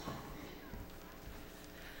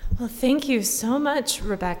Well, thank you so much,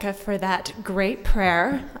 Rebecca, for that great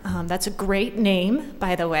prayer. That's a great name,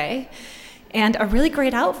 by the way, and a really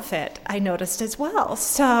great outfit, I noticed as well.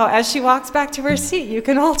 So as she walks back to her seat, you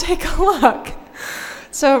can all take a look.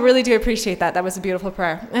 So I really do appreciate that. That was a beautiful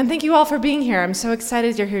prayer. And thank you all for being here. I'm so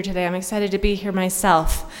excited you're here today. I'm excited to be here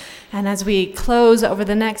myself. And as we close over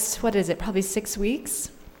the next, probably 6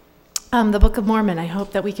 weeks, the Book of Mormon, I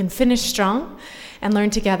hope that we can finish strong and learn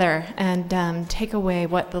together and take away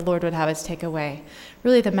what the Lord would have us take away.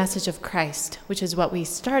 Really the message of Christ, which is what we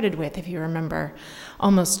started with, if you remember,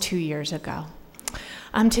 almost 2 years ago.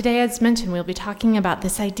 Today, as mentioned, we'll be talking about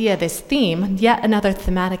this idea, this theme, yet another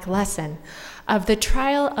thematic lesson of the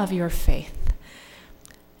trial of your faith.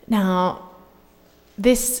 Now,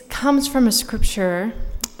 this comes from a scripture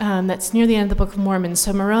that's near the end of the Book of Mormon.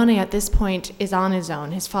 So Moroni at this point is on his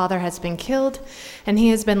own. His father has been killed, and he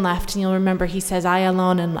has been left. And you'll remember he says, "I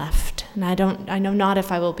alone am left, and I know not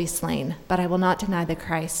if I will be slain, but I will not deny the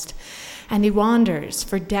Christ." And he wanders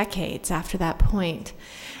for decades after that point.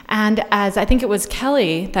 And as I think it was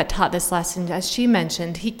Kelly that taught this lesson, as she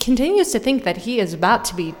mentioned, he continues to think that he is about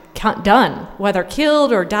to be done, whether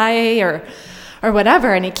killed or die or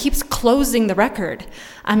whatever, and he keeps closing the record.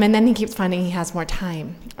 And then he keeps finding he has more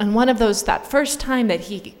time. And one of those, that first time that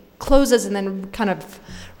he closes and then kind of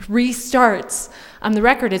restarts the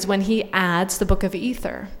record is when he adds the Book of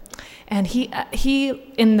Ether. And he,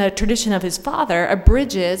 in the tradition of his father,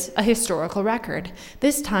 abridges a historical record.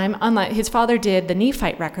 This time, unlike his father did the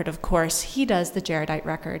Nephite record, of course, he does the Jaredite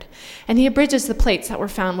record. And he abridges the plates that were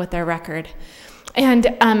found with their record.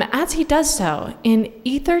 And as he does so, in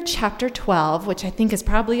Ether chapter 12, which I think is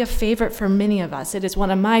probably a favorite for many of us, it is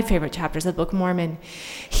one of my favorite chapters of the Book of Mormon,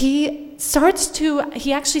 he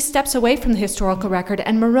actually steps away from the historical record,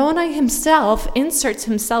 and Moroni himself inserts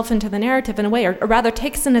himself into the narrative in a way, or rather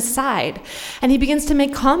takes an aside, and he begins to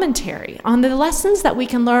make commentary on the lessons that we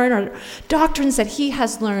can learn or doctrines that he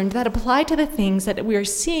has learned that apply to the things that we are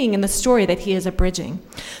seeing in the story that he is abridging.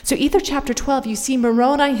 So Ether chapter 12, you see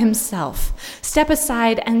Moroni himself step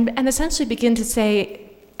aside and essentially begin to say,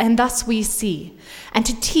 "And thus we see," and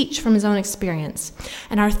to teach from his own experience.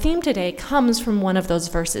 And our theme today comes from one of those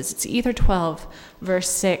verses. It's Ether 12, verse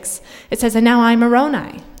 6. It says, "And now I,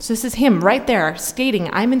 Moroni." So this is him right there stating,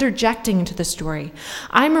 I'm interjecting into the story.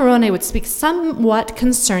 "I, Moroni, would speak somewhat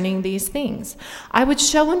concerning these things. I would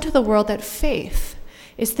show unto the world that faith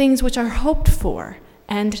is things which are hoped for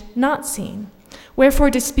and not seen. Wherefore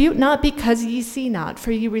dispute not because ye see not,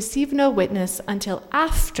 for ye receive no witness until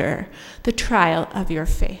after the trial of your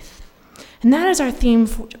faith." And that is our theme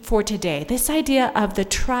for today, this idea of the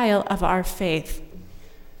trial of our faith.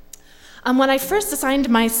 When I first assigned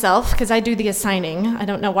myself, because I do the assigning, I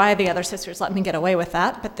don't know why the other sisters let me get away with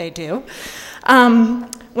that, but they do.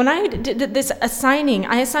 When I did this assigning,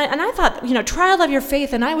 I thought, trial of your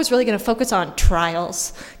faith, and I was really going to focus on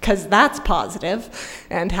trials, because that's positive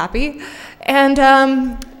and happy. And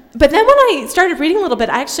but then when I started reading a little bit,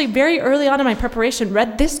 I actually very early on in my preparation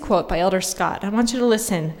read this quote by Elder Scott. I want you to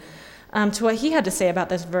listen to what he had to say about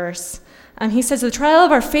this verse. He says, "The trial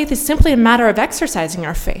of our faith is simply a matter of exercising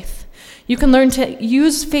our faith. You can learn to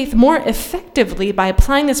use faith more effectively by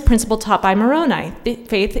applying this principle taught by Moroni,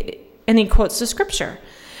 faith," and he quotes the scripture.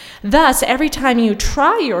 "Thus, every time you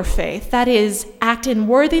try your faith, that is, act in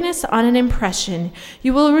worthiness on an impression,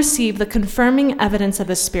 you will receive the confirming evidence of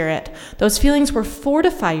the Spirit. Those feelings will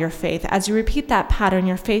fortify your faith. As you repeat that pattern,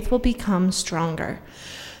 your faith will become stronger."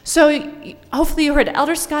 So hopefully you heard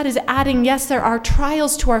Elder Scott is adding, yes, there are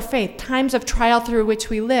trials to our faith, times of trial through which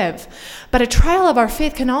we live. But a trial of our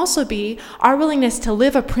faith can also be our willingness to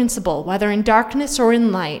live a principle, whether in darkness or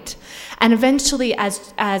in light. And eventually,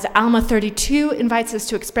 as Alma 32 invites us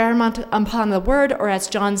to experiment upon the word, or as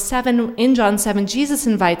in John 7, Jesus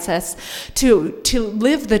invites us to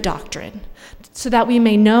live the doctrine, so that we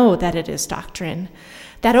may know that it is doctrine.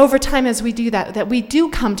 That over time as we do that we do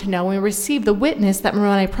come to know and receive the witness that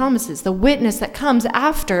Moroni promises, the witness that comes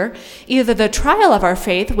after either the trial of our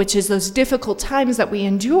faith, which is those difficult times that we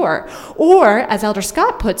endure, or, as Elder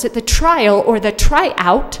Scott puts it, the trial or the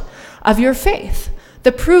tryout of your faith.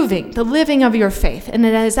 The proving, the living of your faith. And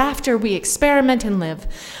it is after we experiment and live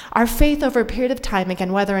our faith over a period of time,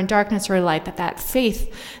 again, whether in darkness or light, that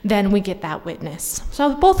faith, then we get that witness.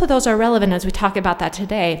 So both of those are relevant as we talk about that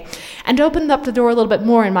today. And opened up the door a little bit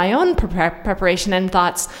more in my own preparation and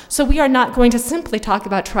thoughts. So we are not going to simply talk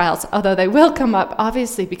about trials, although they will come up,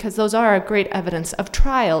 obviously, because those are a great evidence of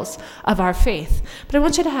trials of our faith. But I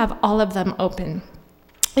want you to have all of them open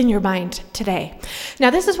in your mind today. Now,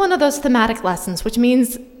 this is one of those thematic lessons, which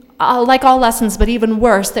means like all lessons, but even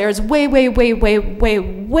worse, there's way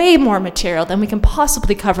more material than we can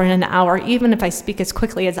possibly cover in an hour, even if I speak as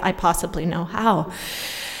quickly as I possibly know how.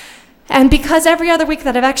 And because every other week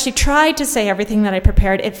that I've actually tried to say everything that I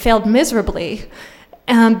prepared, it failed miserably.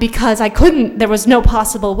 Because I couldn't, there was no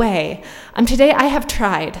possible way. Today I have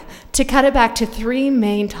tried to cut it back to 3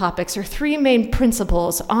 main topics or 3 main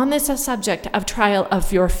principles on this subject of trial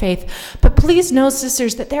of your faith. But please know,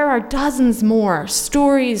 sisters, that there are dozens more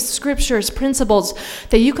stories, scriptures, principles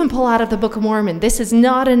that you can pull out of the Book of Mormon. This is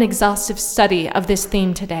not an exhaustive study of this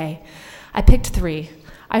theme today. I picked 3.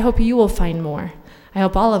 I hope you will find more. I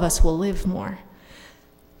hope all of us will live more.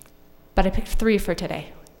 But I picked 3 for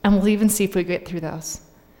today. And we'll even see if we get through those.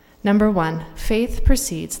 Number 1, faith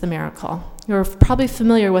precedes the miracle. You're probably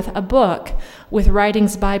familiar with a book with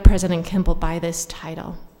writings by President Kimball by this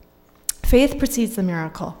title. Faith precedes the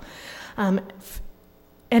miracle.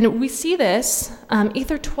 And we see this,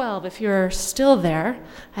 Ether 12, if you're still there.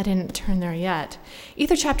 I didn't turn there yet.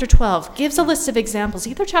 Ether chapter 12 gives a list of examples.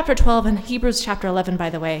 Ether chapter 12 and Hebrews chapter 11, by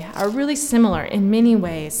the way, are really similar in many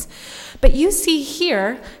ways. But you see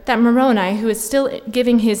here that Moroni, who is still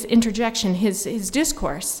giving his interjection, his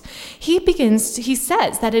discourse, he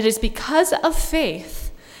says that it is because of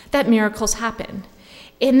faith that miracles happen.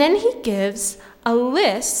 And then he gives a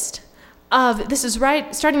list of, this is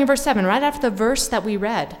right, starting in verse 7, right after the verse that we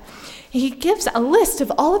read. He gives a list of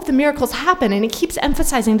all of the miracles happen, and he keeps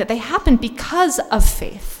emphasizing that they happen because of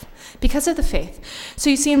faith. Because of the faith. So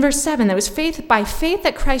you see in verse 7, there was faith by faith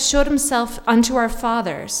that Christ showed himself unto our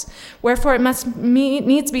fathers. Wherefore it must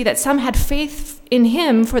needs be that some had faith in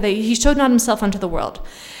him, for he showed not himself unto the world.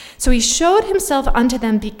 So he showed himself unto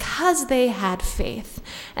them because they had faith.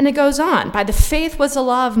 And it goes on, by the faith was the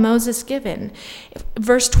law of Moses given.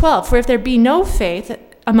 Verse 12, for if there be no faith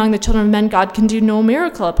among the children of men, God can do no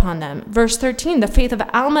miracle upon them. Verse 13, the faith of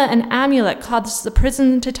Alma and Amulek caused the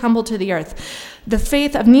prison to tumble to the earth. The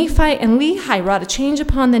faith of Nephi and Lehi wrought a change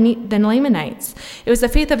upon the Lamanites. It was the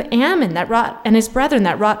faith of Ammon that wrought, and his brethren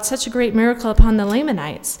that wrought such a great miracle upon the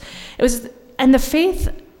Lamanites. And the faith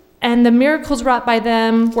and the miracles wrought by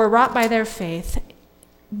them were wrought by their faith,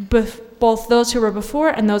 both those who were before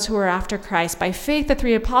and those who were after Christ. By faith, the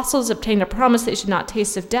 3 apostles obtained a promise they should not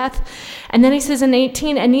taste of death. And then he says in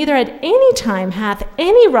 18, and neither at any time hath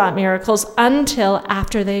any wrought miracles until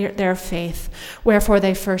after their faith, wherefore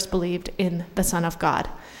they first believed in the Son of God.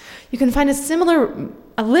 You can find a similar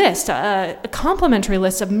list, a complementary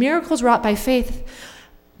list of miracles wrought by faith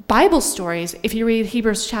Bible stories if you read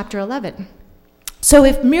Hebrews chapter 11. So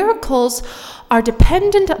if miracles are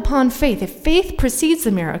dependent upon faith, if faith precedes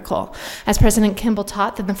the miracle, as President Kimball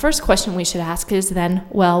taught, then the first question we should ask is then,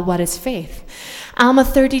 well, what is faith? Alma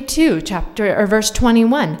 32, verse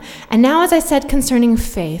 21. And now as I said concerning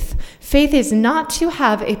faith, faith is not to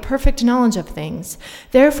have a perfect knowledge of things.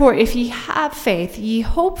 Therefore, if ye have faith, ye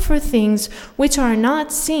hope for things which are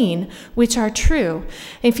not seen, which are true.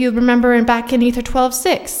 If you remember back in Ether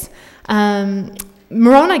 12:6,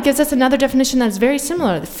 Moroni gives us another definition that is very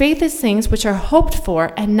similar. Faith is things which are hoped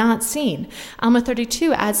for and not seen. Alma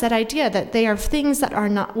 32 adds that idea that they are things that are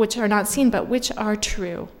not, which are not seen, but which are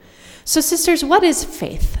true. So sisters, what is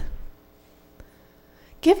faith?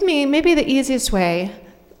 Give me, maybe the easiest way,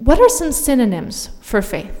 what are some synonyms for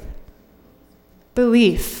faith?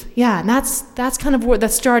 Belief. Yeah, and that's kind of the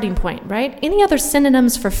starting point, right? Any other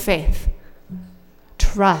synonyms for faith?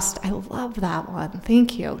 Trust. I love that one.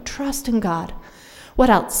 Thank you. Trust in God. What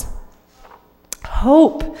else?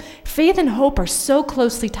 Hope. Faith and hope are so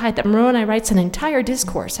closely tied that Moroni writes an entire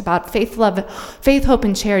discourse about faith, hope,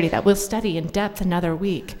 and charity that we'll study in depth another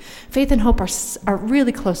week. Faith and hope are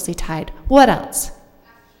really closely tied. What else?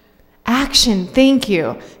 Action. Thank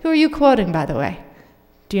you. Who are you quoting, by the way?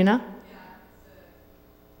 Do you know?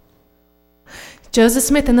 Joseph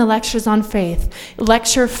Smith in the Lectures on Faith.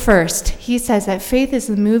 Lecture first. He says that faith is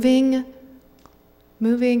the moving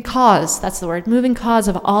cause, that's the word, moving cause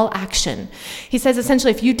of all action. He says essentially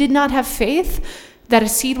if you did not have faith that a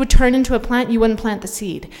seed would turn into a plant, you wouldn't plant the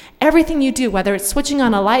seed. Everything you do, whether it's switching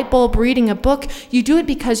on a light bulb, reading a book, you do it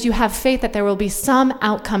because you have faith that there will be some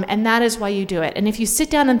outcome, and that is why you do it. And if you sit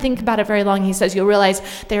down and think about it very long, he says, you'll realize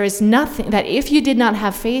there is nothing, that if you did not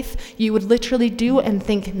have faith, you would literally do and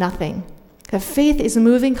think nothing. The faith is a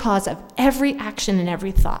moving cause of every action and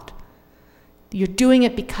every thought. You're doing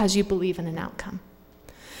it because you believe in an outcome.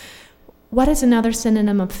 What is another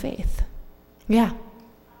synonym of faith? Yeah.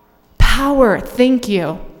 Power. Thank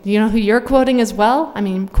you. You know who you're quoting as well? I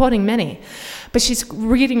mean, quoting many. But she's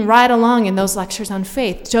reading right along in those lectures on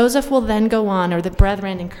faith. Joseph will then go on, or the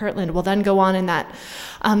brethren in Kirtland will then go on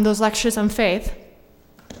in those lectures on faith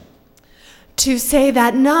to say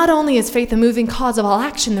that not only is faith the moving cause of all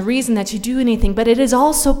action, the reason that you do anything, but it is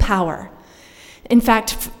also power. In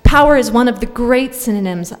fact, power is one of the great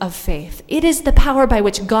synonyms of faith. It is the power by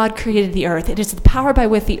which God created the earth. It is the power by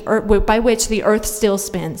which the earth still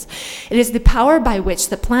spins. It is the power by which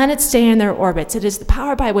the planets stay in their orbits. It is the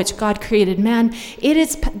power by which God created man. It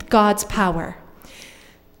is God's power.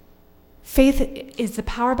 Faith is the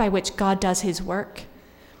power by which God does his work.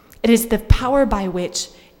 It is the power by which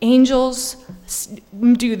angels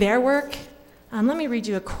do their work. Let me read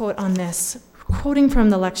you a quote on this, quoting from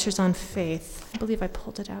the Lectures on Faith. I believe I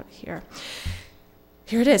pulled it out here.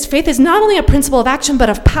 Here it is. Faith is not only a principle of action, but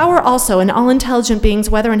of power also in all intelligent beings,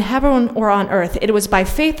 whether in heaven or on earth. It was by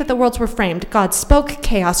faith that the worlds were framed. God spoke,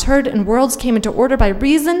 chaos heard, and worlds came into order by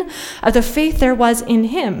reason of the faith there was in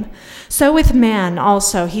him. So with man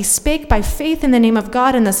also. He spake by faith in the name of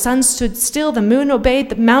God, and the sun stood still, the moon obeyed,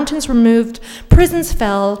 the mountains were moved, prisons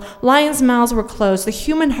fell, lions' mouths were closed, the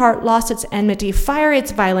human heart lost its enmity, fire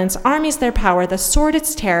its violence, armies their power, the sword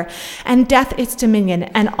its terror, and death its dominion,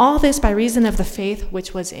 and all this by reason of the faith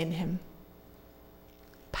which was in him.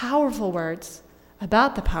 Powerful words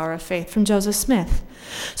about the power of faith from Joseph Smith.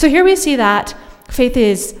 So here we see that faith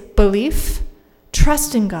is belief,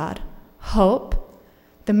 trust in God, hope,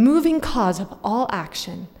 the moving cause of all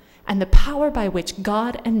action, and the power by which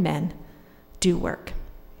God and men do work.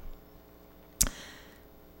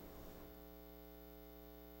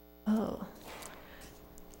 And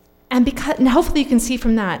hopefully you can see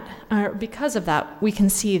from that, or because of that, we can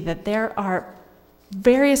see that there are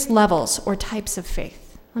various levels or types of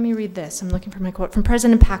faith. Let me read this. I'm looking for my quote from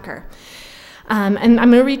President Packer. And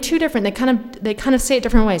I'm going to read two different, they kind of say it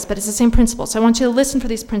different ways, but it's the same principle. So I want you to listen for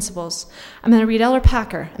these principles. I'm going to read Eller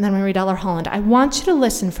Packer, and then I'm going to read Eller Holland. I want you to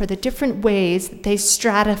listen for the different ways that they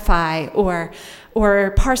stratify or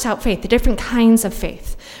parse out faith, the different kinds of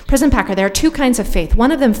faith. President Packer, there are two kinds of faith.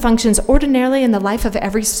 One of them functions ordinarily in the life of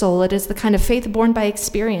every soul. It is the kind of faith born by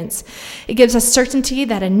experience. It gives us certainty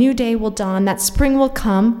that a new day will dawn, that spring will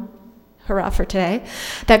come, hurrah for today,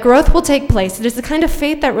 that growth will take place. It is the kind of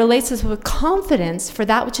faith that relates us with confidence for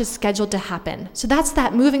that which is scheduled to happen. So that's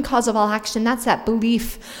that moving cause of all action. That's that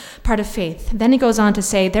belief part of faith. Then he goes on to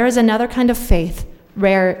say, there is another kind of faith,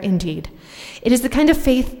 rare indeed. It is the kind of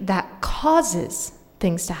faith that causes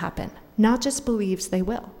things to happen, not just believes they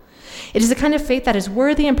will. It is the kind of faith that is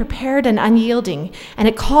worthy and prepared and unyielding, and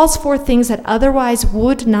it calls for things that otherwise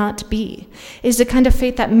would not be. It is the kind of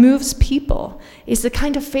faith that moves people. It is the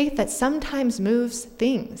kind of faith that sometimes moves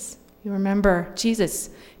things. You remember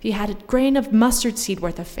Jesus, if you had a grain of mustard seed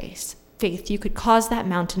worth of faith, you could cause that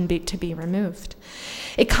mountain to be removed.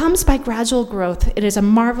 It comes by gradual growth. It is a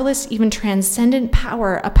marvelous, even transcendent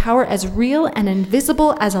power, a power as real and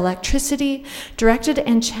invisible as electricity, directed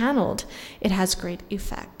and channeled. It has great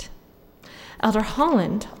effect. Elder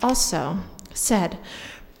Holland also said,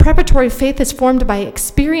 preparatory faith is formed by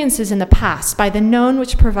experiences in the past, by the known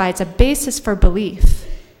which provides a basis for belief.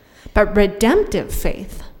 But redemptive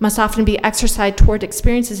faith must often be exercised toward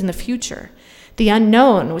experiences in the future, the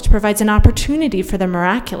unknown, which provides an opportunity for the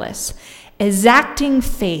miraculous. Exacting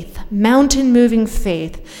faith, mountain-moving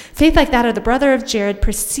faith, faith like that of the brother of Jared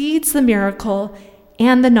precedes the miracle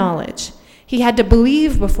and the knowledge. He had to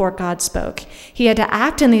believe before God spoke. He had to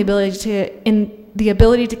act in the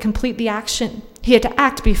ability to complete the action. He had to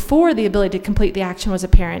act before the ability to complete the action was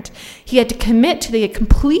apparent. He had to commit to the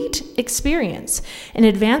complete experience in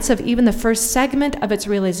advance of even the first segment of its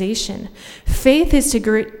realization. Faith is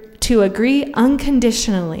to agree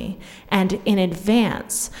unconditionally and in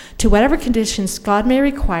advance to whatever conditions God may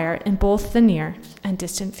require in both the near and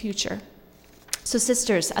distant future. So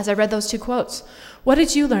sisters, as I read those two quotes, what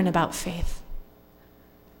did you learn about faith?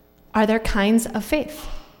 Are there kinds of faith?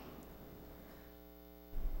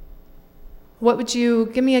 What would you,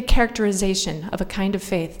 give me a characterization of a kind of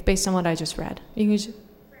faith based on what I just read.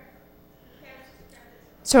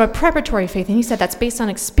 So a preparatory faith, and you said that's based on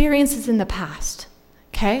experiences in the past.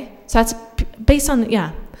 Okay? So that's based on,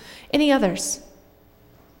 Any others?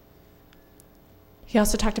 He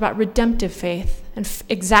also talked about redemptive faith and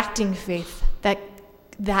exacting faith that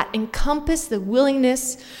encompass the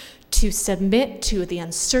willingness to submit to the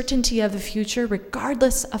uncertainty of the future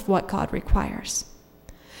regardless of what God requires.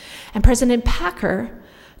 And President Packer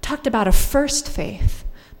talked about a first faith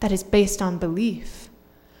that is based on belief,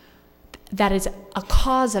 that is a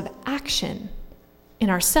cause of action in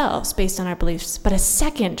ourselves based on our beliefs, but a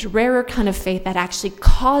second, rarer kind of faith that actually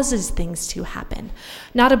causes things to happen.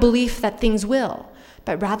 Not a belief that things will,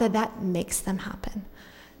 but rather that makes them happen.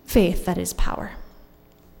 Faith that is power.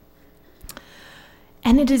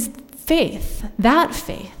 And it is faith,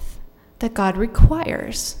 that God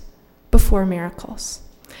requires before miracles.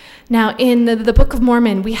 Now, in the Book of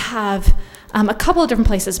Mormon, we have a couple of different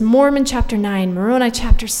places. Mormon chapter 9, Moroni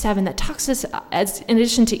chapter 7, that talks this, as in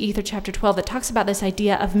addition to Ether chapter 12, that talks about this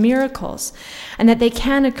idea of miracles and that they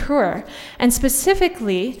can occur. And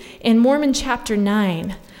specifically in Mormon chapter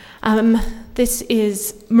 9, this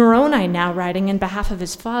is Moroni now writing in behalf of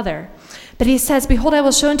his father. But he says, "Behold, I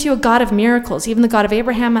will show unto you a God of miracles, even the God of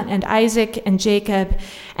Abraham and Isaac and Jacob.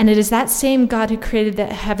 And it is that same God who created the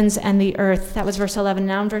heavens and the earth." That was verse 11.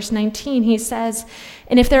 Now in verse 19, he says,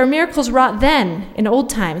 "And if there are miracles wrought then, in old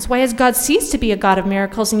times, why has God ceased to be a God of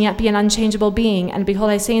miracles and yet be an unchangeable being? And behold,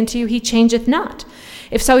 I say unto you, he changeth not.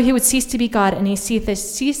 If so, he would cease to be God, and he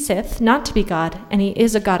ceaseth not to be God, and he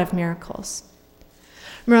is a God of miracles."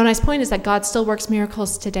 Moroni's point is that God still works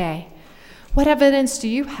miracles today. What evidence do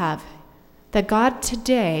you have that God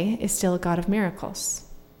today is still a God of miracles?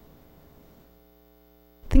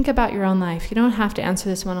 Think about your own life. You don't have to answer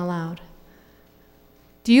this one aloud.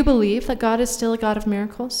 Do you believe that God is still a God of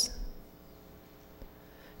miracles?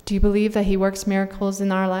 Do you believe that he works miracles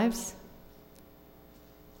in our lives?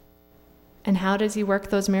 And how does he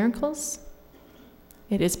work those miracles?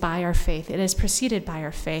 It is by our faith. It is preceded by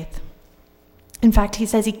our faith. In fact, he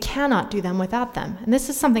says he cannot do them without them. And this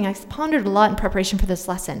is something I've pondered a lot in preparation for this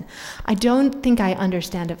lesson. I don't think I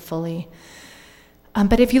understand it fully.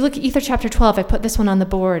 But if you look at Ether chapter 12, I put this one on the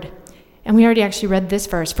board. And we already actually read this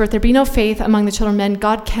verse. "For if there be no faith among the children of men,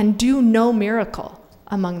 God can do no miracle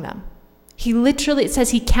among them." He literally, it says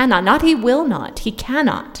he cannot, not he will not, he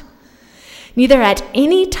cannot. "Neither at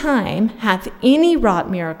any time hath any wrought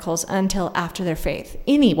miracles until after their faith."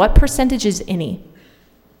 Any, what percentage is any?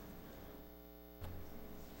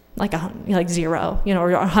 Like 0,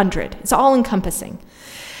 or 100. It's all encompassing.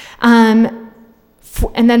 And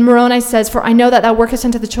then Moroni says, "For I know that thou workest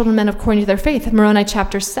unto the children of men according to their faith." Moroni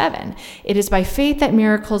chapter 7. "It is by faith that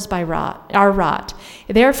miracles are wrought.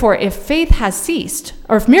 Therefore, if faith has ceased,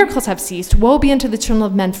 or if miracles have ceased, woe be unto the children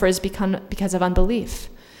of men, for it is because of unbelief."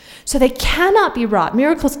 So they cannot be wrought.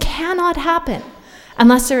 Miracles cannot happen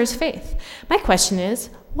unless there is faith. My question is,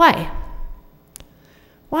 why?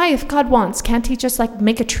 Why, if God wants, can't he just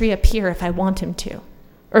make a tree appear if I want him to?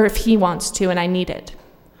 Or if he wants to and I need it?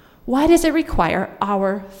 Why does it require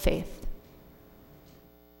our faith?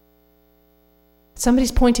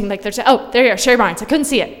 Somebody's pointing like they're saying, "Oh, there you are, Sherry Barnes. I couldn't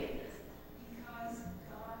see it." Because God is the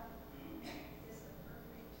perfect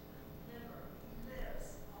liver. He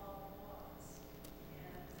lives all laws. And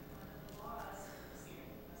one of the laws is you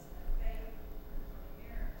must have faith for a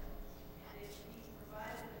miracle. And if he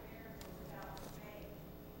provided a miracle without faith,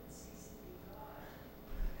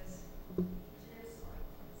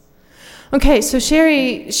 Okay, so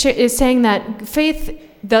Sherry is saying that faith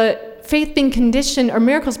being conditioned, or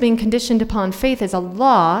miracles being conditioned upon faith, is a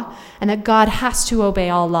law, and that God has to obey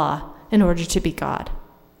all law in order to be God.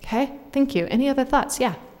 Okay, thank you. Any other thoughts?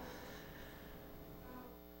 Yeah.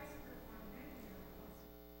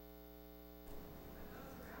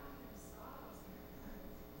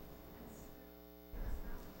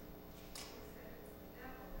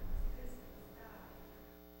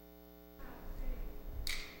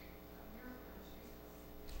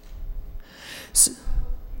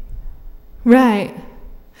 Right.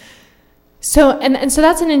 So, and so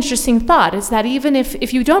that's an interesting thought, is that even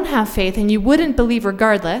if you don't have faith and you wouldn't believe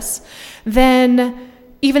regardless, then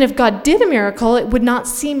even if God did a miracle, it would not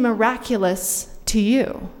seem miraculous to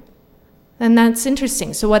you. And that's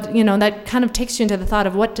interesting. So that kind of takes you into the thought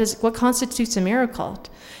of what constitutes a miracle.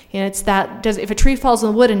 It's that, if a tree falls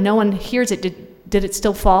in the wood and no one hears it, did it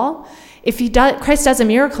still fall? If Christ does a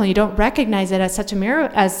miracle and you don't recognize it as such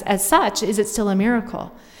as such, is it still a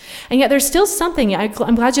miracle? And yet there's still something.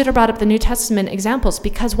 I'm glad you brought up the New Testament examples,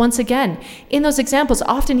 because once again, in those examples,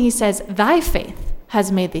 often he says, "Thy faith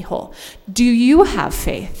has made thee whole." Do you have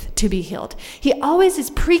faith to be healed? He always is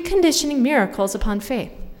preconditioning miracles upon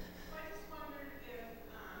faith. I just wondered if,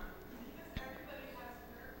 because everybody has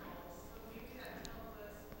miracles, so maybe that tells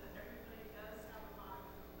us that everybody does have a lot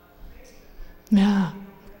of faith in them.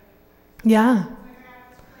 Yeah. Yeah.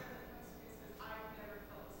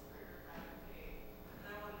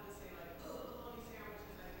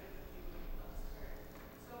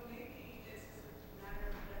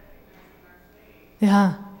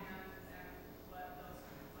 Yeah.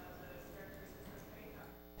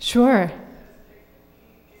 Sure.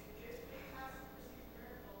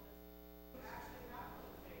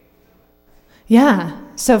 Yeah.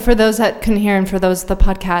 So for those that couldn't hear and for those the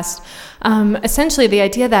podcast, essentially the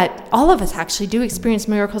idea that all of us actually do experience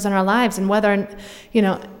miracles in our lives, and whether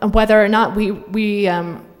or not we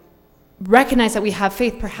recognize that we have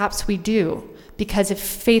faith, perhaps we do, because if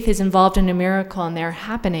faith is involved in a miracle and they're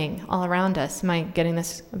happening all around us, am I getting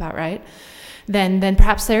this about right? Then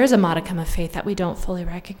perhaps there is a modicum of faith that we don't fully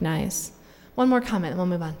recognize. One more comment, and we'll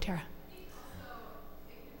move on. Tara.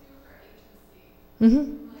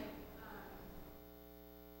 Mm-hmm.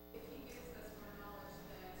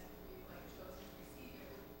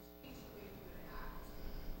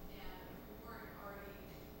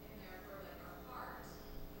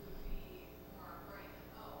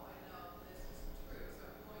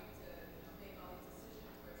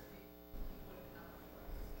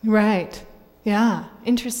 Right. Yeah.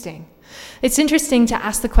 Interesting. It's interesting to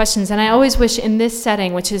ask the questions, and I always wish in this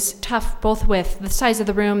setting, which is tough both with the size of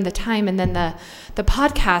the room, the time, and then the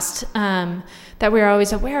podcast that we're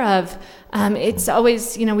always aware of, it's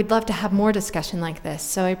always, we'd love to have more discussion like this.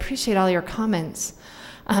 So I appreciate all your comments,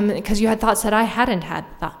 because you had thoughts that I hadn't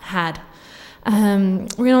had. We're going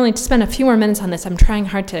to only spend a few more minutes on this. I'm trying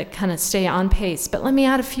hard to kind of stay on pace, but let me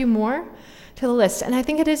add a few more to the list, and I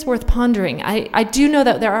think it is worth pondering. I do know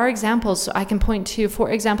that there are examples I can point to,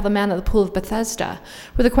 for example, the man at the pool of Bethesda,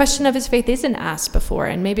 where the question of his faith isn't asked before,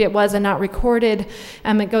 and maybe it was and not recorded.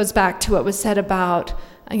 It goes back to what was said about,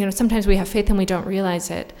 sometimes we have faith and we don't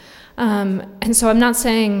realize it. And so I'm not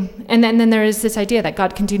saying, and then there is this idea that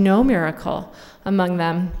God can do no miracle among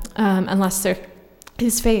them unless there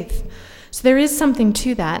is faith. So there is something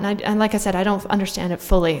to that, and like I said, I don't understand it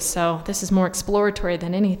fully, so this is more exploratory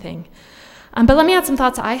than anything. But let me add some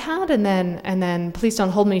thoughts I had, and then please don't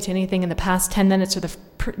hold me to anything in the past 10 minutes or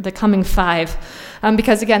the coming 5,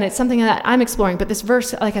 because again, it's something that I'm exploring. But this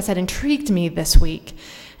verse, like I said, intrigued me this week,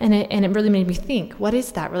 and it really made me think: what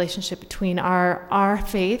is that relationship between our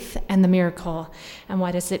faith and the miracle, and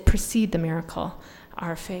why does it precede the miracle,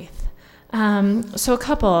 our faith? So a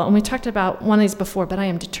couple, and we talked about one of these before, but I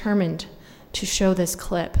am determined to show this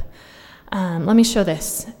clip. Let me show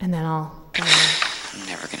this, and then I'll. I'm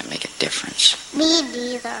never gonna make a difference. Me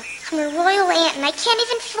neither. I'm a royal ant and I can't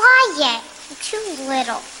even fly yet. I'm too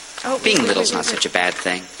little. Oh, being little's not such a bad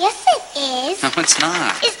thing. Yes, it is. No, it's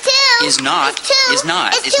not. It's two. Is not. It's two. Is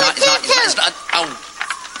not. It's Is two. not. Is not. It's Is not. two. Is not.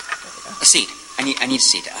 Oh, a seed. I need a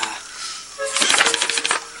seed.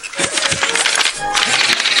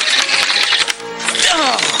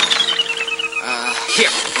 Here.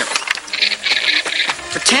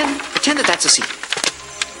 Pretend that that's a seed.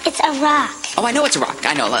 It's a rock. Oh, I know it's a rock.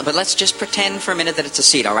 I know, but let's just pretend for a minute that it's a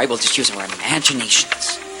seed, all right? We'll just use our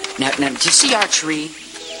imaginations. Now, do you see our tree?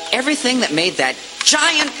 Everything that made that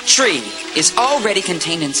giant tree is already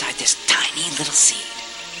contained inside this tiny little seed.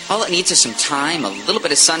 All it needs is some time, a little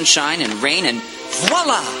bit of sunshine and rain, and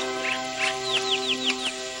voila!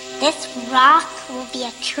 This rock will be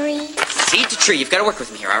a tree. Seed to tree. You've got to work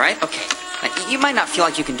with me here, all right? Okay. Now, you might not feel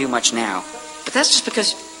like you can do much now, but that's just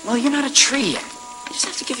because, well, you're not a tree yet. You just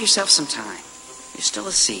have to give yourself some time. You're still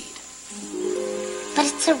a seed. But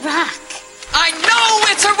it's a rock. I know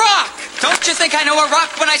it's a rock! Don't you think I know a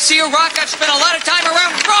rock when I see a rock? I've spent a lot of time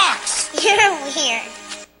around rocks! You're weird.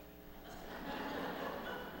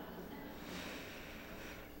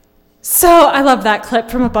 So I love that clip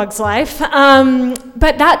from A Bug's Life.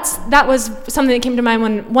 But that was something that came to mind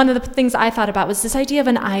when one of the things I thought about was this idea of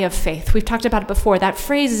an eye of faith. We've talked about it before. That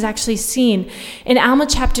phrase is actually seen in Alma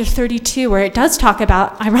chapter 32, where it does talk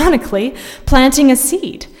about, ironically, planting a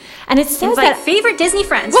seed. And it says Invite that favorite Disney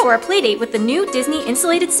friends for a playdate with the new Disney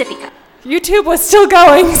insulated sippy cup. YouTube was still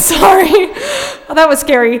going, sorry. Oh, that was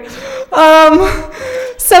scary.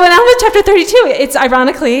 So in Alma chapter 32, it's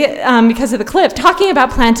ironically, because of the clip, talking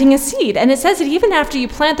about planting a seed. And it says that even after you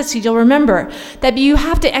plant the seed, you'll remember that you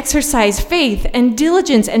have to exercise faith and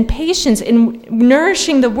diligence and patience in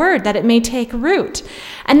nourishing the word that it may take root.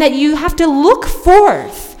 And that you have to look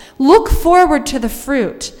forward to the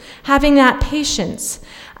fruit, having that patience,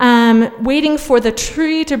 waiting for the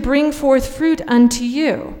tree to bring forth fruit unto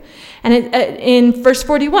you. And in verse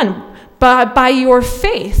 41, but by your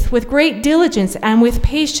faith, with great diligence and with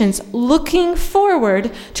patience, looking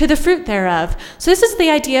forward to the fruit thereof. So this is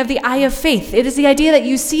the idea of the eye of faith. It is the idea that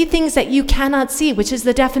you see things that you cannot see, which is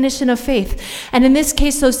the definition of faith. And in this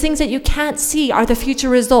case, those things that you can't see are the future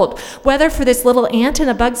result. Whether for this little ant in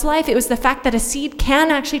a bug's life, it was the fact that a seed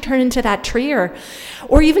can actually turn into that tree, or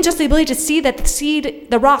even just the ability to see that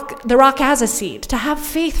the rock as a seed, to have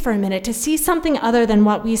faith for a minute, to see something other than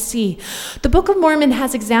what we see. The Book of Mormon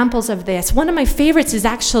has examples of this. One of my favorites is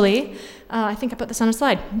actually, I think I put this on a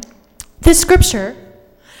slide, this scripture,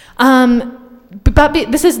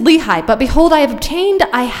 this is Lehi, but behold, I have obtained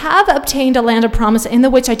a land of promise in the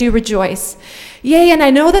which I do rejoice. Yea, and I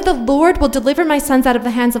know that the Lord will deliver my sons out of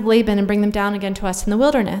the hands of Laban and bring them down again to us in the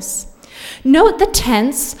wilderness. Note the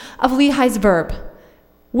tense of Lehi's verb.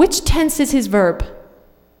 Which tense is his verb?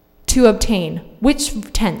 To obtain.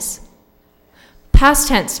 Which tense? Past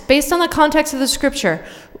tense. Based on the context of the scripture,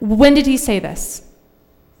 when did he say this?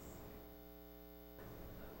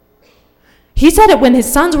 He said it when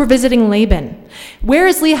his sons were visiting Laban. Where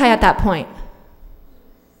is Lehi at that point?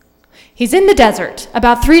 He's in the desert,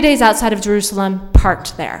 about 3 days outside of Jerusalem,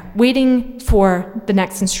 parked there, waiting for the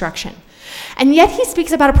next instruction. And yet he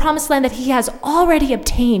speaks about a promised land that he has already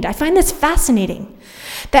obtained. I find this fascinating,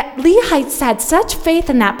 that Lehi had such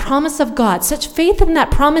faith in that promise of God, such faith in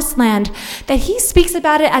that promised land, that he speaks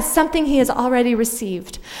about it as something he has already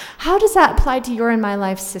received. How does that apply to your and my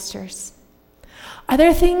life, sisters? Are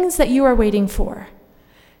there things that you are waiting for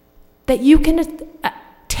that you can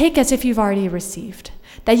take as if you've already received,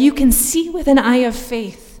 that you can see with an eye of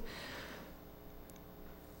faith?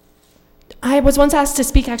 I was once asked to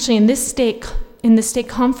speak actually in this stake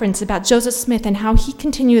conference about Joseph Smith and how he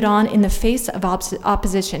continued on in the face of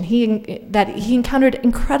opposition. He encountered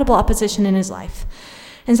incredible opposition in his life.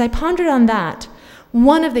 And as I pondered on that,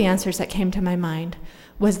 one of the answers that came to my mind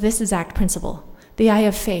was this exact principle, the eye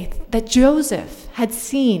of faith, that Joseph had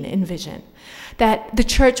seen in vision, that the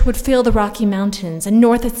church would fill the Rocky Mountains and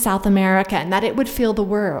North and South America, and that it would fill the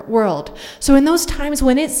world. So in those times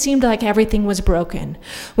when it seemed like everything was broken,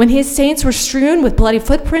 when his saints were strewn with bloody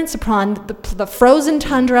footprints upon the frozen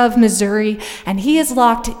tundra of Missouri, and he is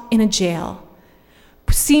locked in a jail,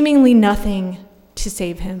 seemingly nothing to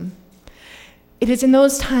save him, it is in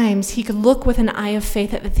those times he could look with an eye of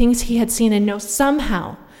faith at the things he had seen and know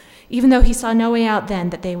somehow, even though he saw no way out then,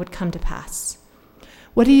 that they would come to pass.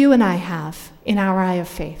 What do you and I have in our eye of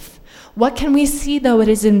faith? What can we see, though it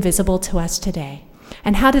is invisible to us today?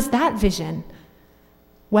 And how does that vision,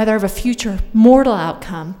 whether of a future mortal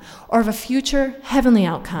outcome or of a future heavenly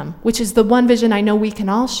outcome, which is the one vision I know we can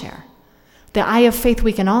all share, the eye of faith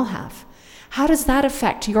we can all have, how does that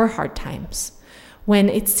affect your hard times when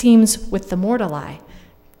it seems with the mortal eye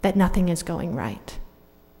that nothing is going right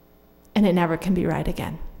and it never can be right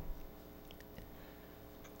again?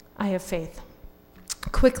 Eye of faith.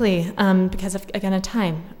 Quickly, because of, again, of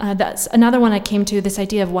time, that's another one I came to, this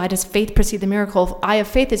idea of why does faith precede the miracle? Eye of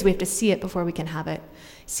faith is we have to see it before we can have it.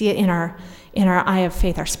 See it in our eye of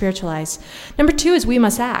faith, our spiritual eyes. Number 2 is we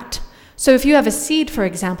must act. So if you have a seed, for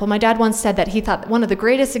example, my dad once said that he thought one of the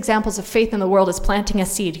greatest examples of faith in the world is planting a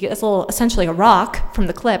seed. It's essentially a rock from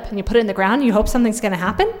the clip, and you put it in the ground, and you hope something's going to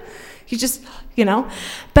happen. You just,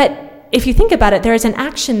 But if you think about it, there is an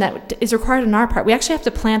action that is required on our part. We actually have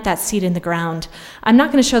to plant that seed in the ground. I'm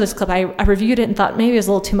not going to show this clip. I reviewed it and thought maybe it was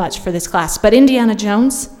a little too much for this class. But Indiana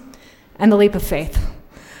Jones and the Leap of Faith.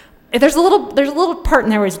 There's a little part in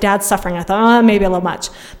there where his dad's suffering. I thought, maybe a little much.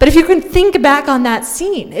 But if you can think back on that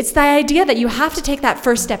scene, it's the idea that you have to take that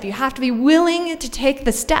first step. You have to be willing to take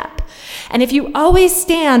the step. And if you always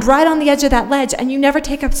stand right on the edge of that ledge and you never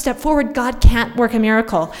take a step forward, God can't work a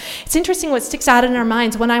miracle. It's interesting what sticks out in our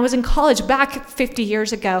minds. When I was in college back 50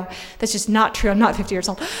 years ago, that's just not true. I'm not 50 years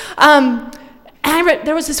old.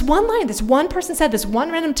 There was this one line, this one person said this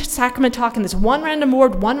one random sacrament talk in this one random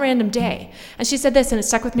word, one random day. And she said this, and it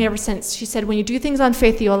stuck with me ever since. She said, when you do things on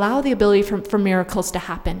faith, you allow the ability for miracles to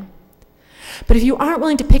happen. But if you aren't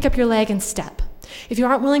willing to pick up your leg and step, if you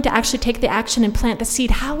aren't willing to actually take the action and plant the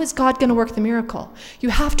seed, how is God going to work the miracle? You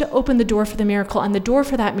have to open the door for the miracle, and the door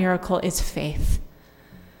for that miracle is faith.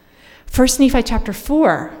 1 Nephi chapter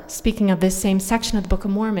 4, speaking of this same section of the Book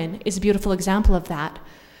of Mormon, is a beautiful example of that.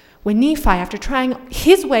 When Nephi, after trying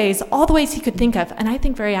his ways, all the ways he could think of, and I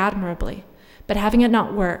think very admirably, but having it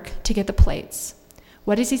not work to get the plates,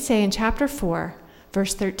 what does he say in chapter 4,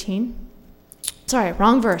 verse 13? Sorry,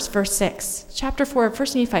 wrong verse, verse 6. Chapter 4, 1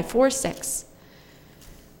 Nephi 4, 6.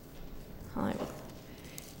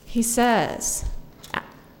 He says,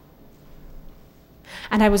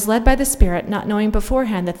 and I was led by the Spirit, not knowing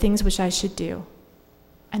beforehand the things which I should do.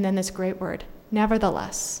 And then this great word,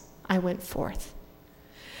 nevertheless, I went forth.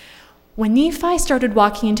 When Nephi started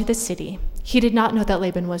walking into the city, he did not know that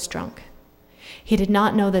Laban was drunk. He did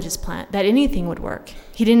not know that that anything would work.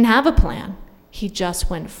 He didn't have a plan. He just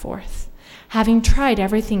went forth, having tried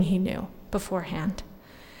everything he knew beforehand.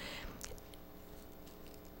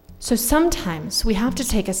 So sometimes we have to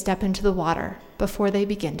take a step into the water before they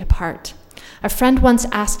begin to part. A friend once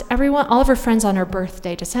asked all of her friends on her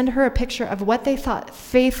birthday to send her a picture of what they thought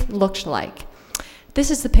faith looked like.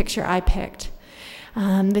 This is the picture I picked.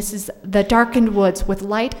 This is the darkened woods with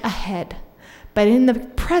light ahead. But in the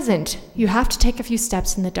present, you have to take a few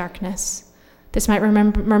steps in the darkness. This might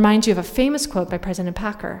remind you of a famous quote by President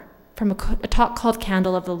Packer from a talk called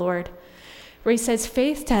Candle of the Lord, where he says,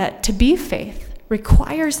 faith to be faith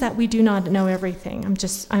requires that we do not know everything.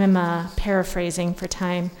 I'm paraphrasing for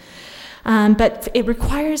time. But it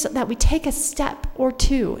requires that we take a step or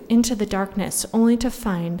two into the darkness only to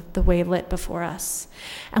find the way lit before us.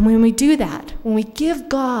 And when we do that, when we give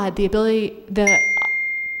God the ability,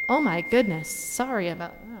 oh my goodness, sorry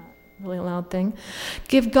about that really loud thing.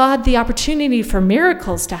 Give God the opportunity for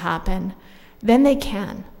miracles to happen, then they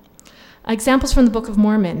can. Examples from the Book of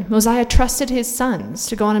Mormon. Mosiah trusted his sons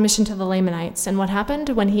to go on a mission to the Lamanites. And what happened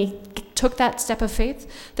when he took that step of faith?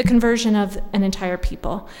 The conversion of an entire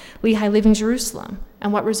people. Lehi leaving Jerusalem.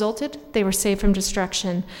 And what resulted? They were saved from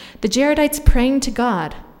destruction. The Jaredites praying to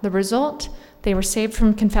God. The result? They were saved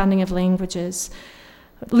from confounding of languages.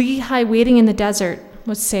 Lehi waiting in the desert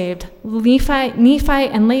was saved. Nephi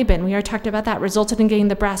and Laban, we already talked about that, resulted in getting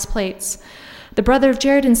the brass plates. The brother of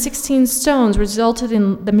Jared and 16 stones resulted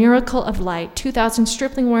in the miracle of light. 2,000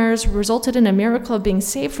 stripling wearers resulted in a miracle of being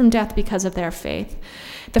saved from death because of their faith.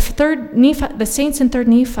 The saints in 3rd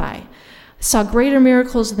Nephi saw greater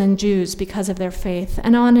miracles than Jews because of their faith,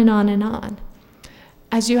 and on and on and on.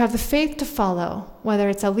 As you have the faith to follow, whether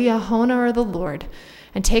it's Eliahona or the Lord,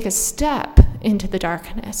 and take a step into the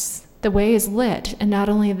darkness, the way is lit. And not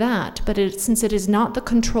only that, but since it is not the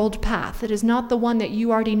controlled path, it is not the one that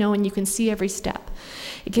you already know and you can see every step,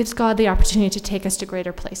 it gives God the opportunity to take us to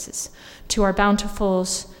greater places, to our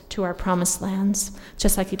bountifuls, to our promised lands,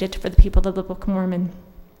 just like he did for the people of the Book of Mormon.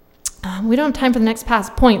 We don't have time for the next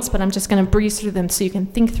past points, but I'm just going to breeze through them so you can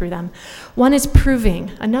think through them. One is proving.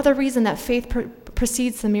 Another reason that faith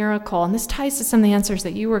precedes the miracle, and this ties to some of the answers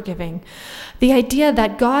that you were giving. The idea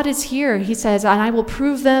that God is here, he says, and I will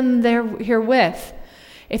prove them herewith,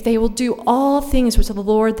 if they will do all things which the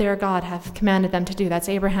Lord their God hath commanded them to do. That's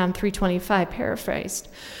Abraham 3:25, paraphrased.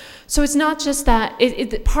 So it's not just that,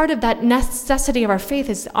 part of that necessity of our faith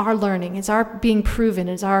is our learning, is our being proven,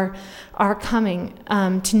 is our coming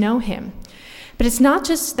to know him. But it's not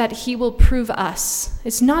just that he will prove us.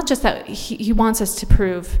 It's not just that he wants us to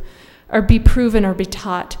prove or be proven or be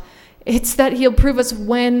taught. It's that he'll prove us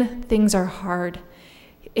when things are hard.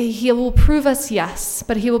 He will prove us, yes,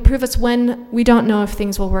 but he will prove us when we don't know if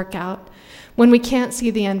things will work out, when we can't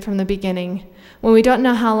see the end from the beginning, when we don't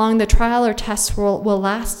know how long the trial or test will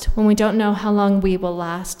last, when we don't know how long we will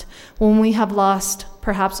last, when we have lost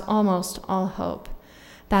perhaps almost all hope.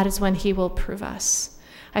 That is when he will prove us.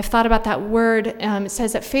 I've thought about that word. It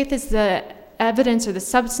says that faith is the evidence or the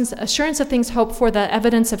substance, assurance of things hoped for, the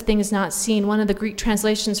evidence of things not seen. One of the Greek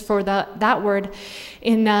translations for that word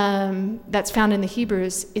that's found in the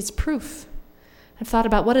Hebrews is proof. I've thought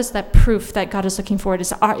about what is that proof that God is looking for.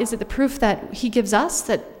 Is it the proof that he gives us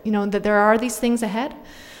that that there are these things ahead?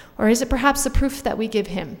 Or is it perhaps the proof that we give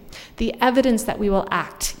him? The evidence that we will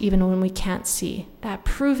act even when we can't see. That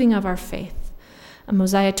proving of our faith.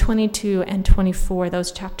 Mosiah 22 and 24,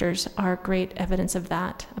 those chapters are great evidence of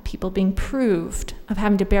that, of people being proved, of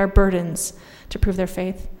having to bear burdens to prove their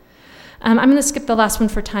faith. I'm going to skip the last one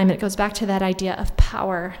for time. It goes back to that idea of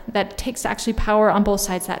power, that takes actually power on both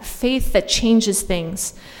sides. That faith that changes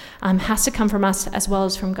things has to come from us as well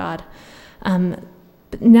as from God.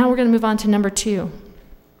 But now we're going to move on to number 2.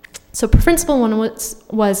 So principle 1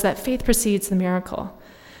 was that faith precedes the miracle.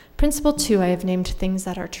 Principle 2, I have named things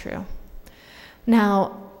that are true.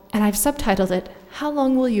 Now, and I've subtitled it, How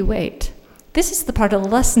Long Will You Wait? This is the part of the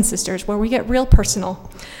lesson, sisters, where we get real personal.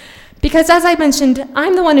 Because as I mentioned,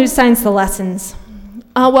 I'm the one who assigns the lessons.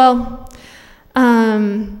 And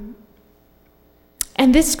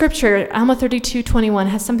this scripture, Alma 32:21,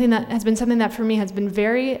 has been something that for me has been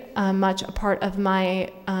very much a part of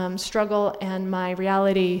my struggle and my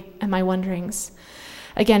reality and my wonderings.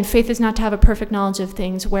 Again, faith is not to have a perfect knowledge of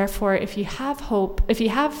things. Wherefore, if you have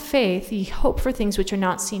faith, you hope for things which are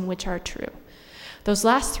not seen, which are true. Those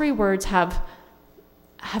last 3 words have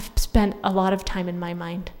spent a lot of time in my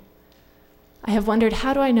mind. I have wondered,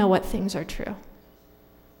 how do I know what things are true?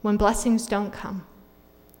 When blessings don't come,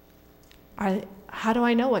 how do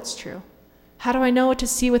I know what's true? How do I know what to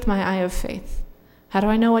see with my eye of faith? How do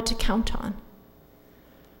I know what to count on?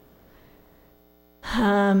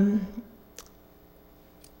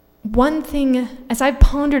 One thing, as I've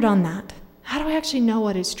pondered on that, how do I actually know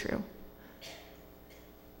what is true?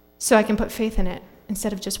 So I can put faith in it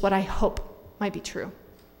instead of just what I hope might be true,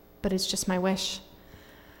 but it's just my wish.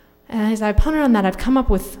 And as I ponder on that, I've come up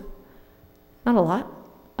with not a lot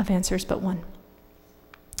of answers, but one.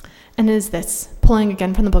 And it is this, pulling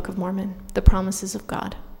again from the Book of Mormon, the promises of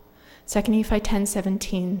God. 2 Nephi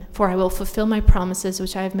 10:17, For I will fulfill my promises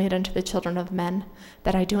which I have made unto the children of men,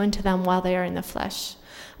 that I do unto them while they are in the flesh.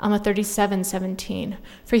 Alma 37:17.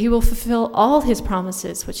 For he will fulfill all his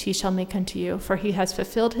promises which he shall make unto you, for he has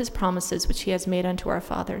fulfilled his promises which he has made unto our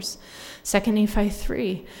fathers. 2 Nephi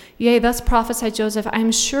 3. Yea, thus prophesied Joseph, I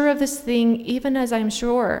am sure of this thing, even as I am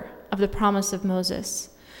sure of the promise of Moses.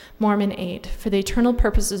 Mormon 8. For the eternal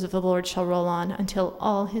purposes of the Lord shall roll on until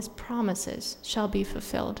all his promises shall be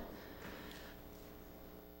fulfilled.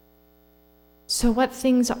 So what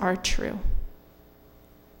things are true?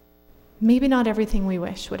 Maybe not everything we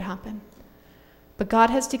wish would happen, but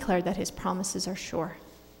God has declared that his promises are sure.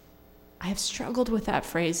 I have struggled with that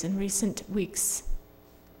phrase in recent weeks.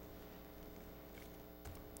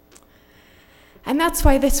 And that's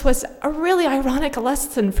why this was a really ironic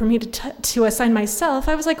lesson for me to assign myself.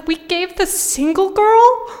 I was like, we gave the single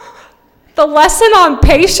girl the lesson on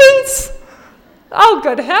patience? Oh,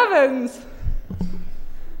 good heavens.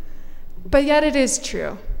 But yet it is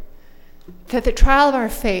true that the trial of our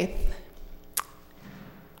faith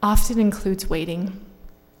often includes waiting.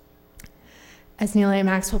 As Neal A.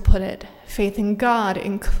 Maxwell put it, faith in God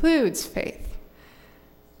includes faith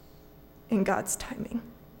in God's timing.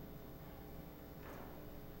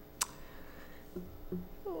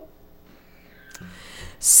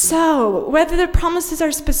 So, whether the promises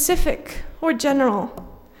are specific or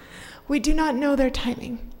general, we do not know their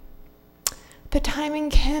timing. The timing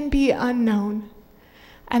can be unknown,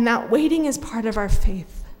 and that waiting is part of our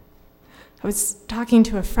faith. I was talking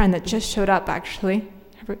to a friend that just showed up, actually.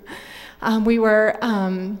 We were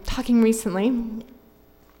talking recently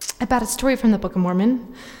about a story from the Book of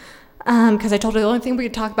Mormon, because I told her the only thing we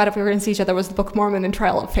could talk about if we were going to see each other was the Book of Mormon and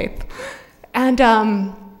trial of faith. And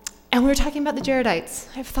we were talking about the Jaredites.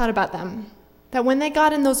 I've thought about them. That when they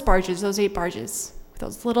got in those barges, those 8 barges, with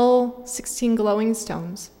those little 16 glowing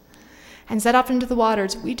stones, and set off into the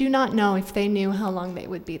waters, we do not know if they knew how long they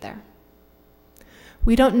would be there.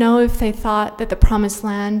 We don't know if they thought that the promised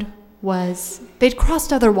land they'd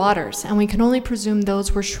crossed other waters, and we can only presume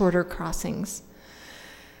those were shorter crossings.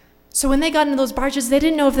 So when they got into those barges, they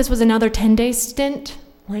didn't know if this was another 10-day stint,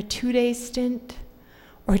 or a 2-day stint,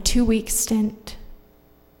 or a 2-week stint.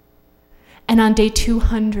 And on day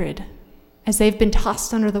 200, as they've been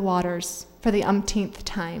tossed under the waters for the umpteenth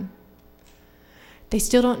time, they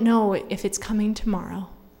still don't know if it's coming tomorrow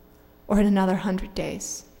or in another 100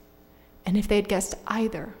 days. And if they had guessed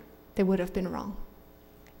either, they would have been wrong.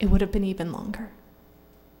 It would have been even longer.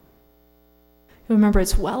 Remember,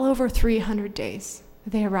 it's well over 300 days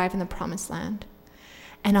that they arrive in the promised land.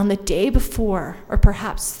 And on the day before, or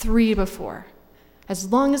perhaps 3 before,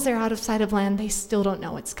 as long as they're out of sight of land, they still don't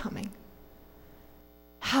know it's coming.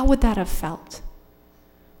 How would that have felt?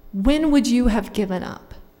 When would you have given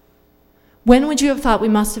up? When would you have thought we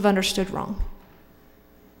must have understood wrong?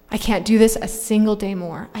 I can't do this a single day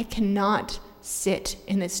more. I cannot sit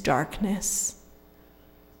in this darkness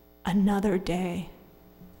another day.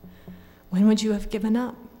 When would you have given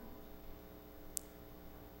up?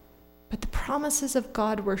 But the promises of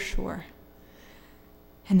God were sure,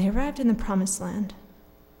 and they arrived in the promised land.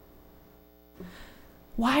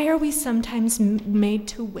 Why are we sometimes made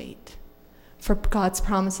to wait for God's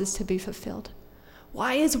promises to be fulfilled?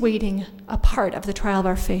 Why is waiting a part of the trial of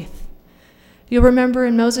our faith? You'll remember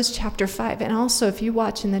in Moses chapter 5, and also if you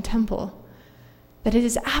watch in the temple, that it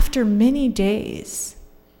is after many days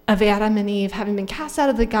of Adam and Eve having been cast out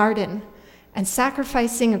of the garden and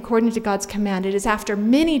sacrificing according to God's command, it is after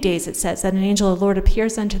many days, it says, that an angel of the Lord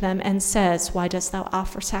appears unto them and says, why dost thou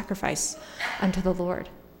offer sacrifice unto the Lord?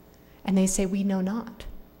 And they say, we know not.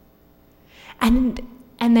 And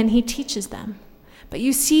then he teaches them. But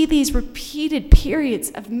you see these repeated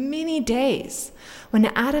periods of many days when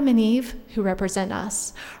Adam and Eve, who represent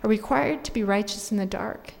us, are required to be righteous in the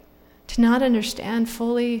dark, to not understand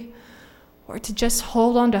fully, or to just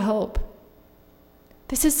hold on to hope.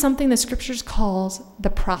 This is something the scriptures calls the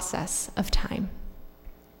process of time.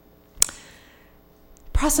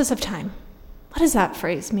 Process of time. What does that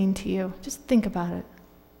phrase mean to you? Just think about it.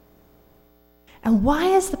 And why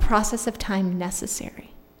is the process of time necessary?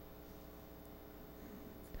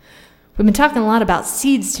 We've been talking a lot about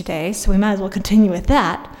seeds today, so we might as well continue with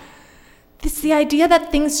that. It's the idea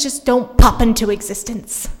that things just don't pop into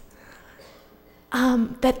existence.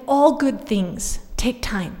 That all good things take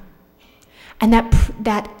time. And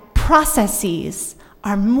that processes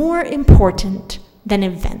are more important than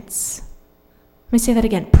events. Let me say that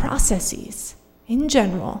again. Processes, in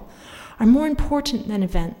general, are more important than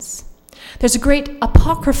events. There's a great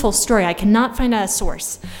apocryphal story. I cannot find a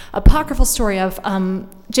source. Apocryphal story of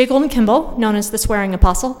J. Golden Kimball, known as the Swearing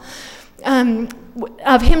Apostle.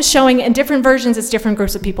 of him showing in different versions it's different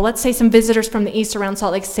groups of people. Let's say some visitors from the east around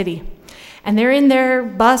Salt Lake City. And they're in their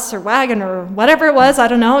bus or wagon or whatever it was. I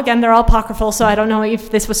don't know. Again, they're all apocryphal, so I don't know if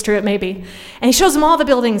this was true. It may be. And he shows them all the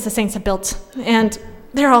buildings the saints have built. And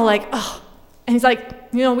they're all like, oh. And he's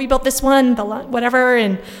like, we built this one, whatever,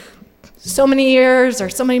 in so many years or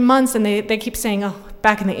so many months. And they keep saying, oh,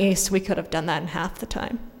 back in the East, we could have done that in half the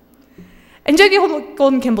time. And J.G.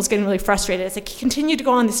 Golden Kimball's getting really frustrated as they continue to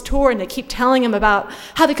go on this tour and they keep telling him about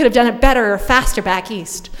how they could have done it better or faster back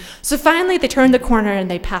east. So finally they turn the corner and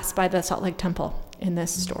they pass by the Salt Lake Temple in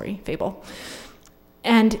this story, fable.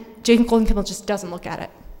 And J.G. Golden Kimball just doesn't look at it.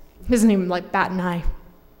 He doesn't even bat an eye.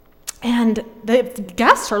 And the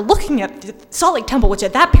guests are looking at the Salt Lake Temple, which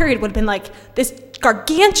at that period would have been this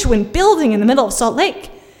gargantuan building in the middle of Salt Lake.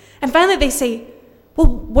 And finally they say, well,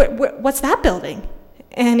 what's that building?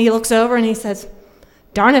 And he looks over and he says,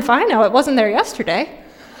 darn if I know, it wasn't there yesterday.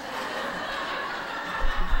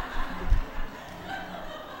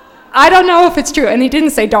 I don't know if it's true. And he didn't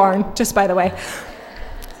say darn, just by the way.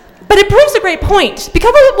 But it proves a great point,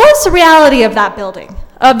 because it was the reality of that building,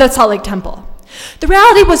 of the Salt Lake Temple. The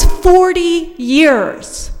reality was 40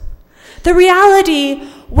 years. The reality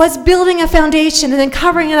was building a foundation and then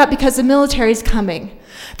covering it up because the military is coming.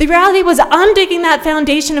 The reality was undigging that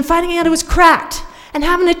foundation and finding out it was cracked and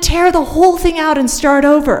having to tear the whole thing out and start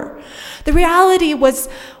over. The reality was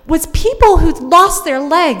people who lost their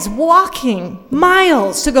legs walking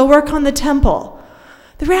miles to go work on the temple.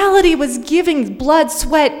 The reality was giving blood,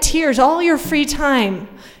 sweat, tears, all your free time,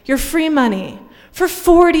 your free money, for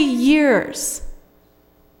 40 years.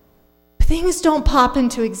 Things don't pop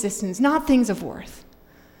into existence, not things of worth.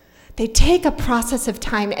 They take a process of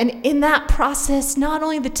time, and in that process, not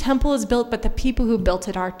only the temple is built, but the people who built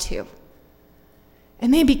it are too.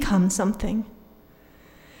 And they become something.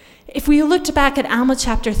 If we looked back at Alma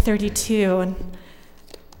chapter 32, and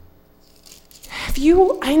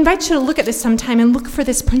I invite you to look at this sometime and look for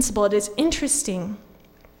this principle. It is interesting.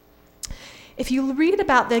 If you read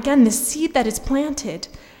about, the seed that is planted,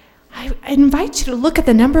 I invite you to look at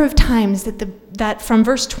the number of times that from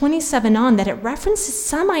verse 27 on, that it references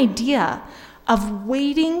some idea of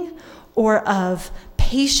waiting or of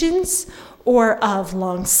patience or of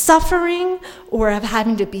long-suffering, or of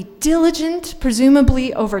having to be diligent,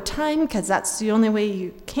 presumably over time, because that's the only way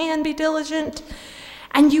you can be diligent.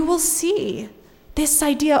 And you will see this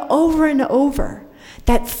idea over and over,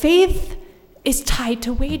 that faith is tied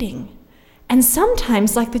to waiting. And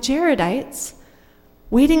sometimes, like the Jaredites,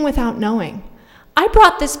 waiting without knowing. I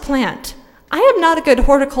brought this plant. I am not a good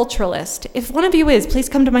horticulturalist. If one of you is, please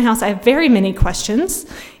come to my house. I have very many questions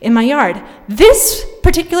in my yard. This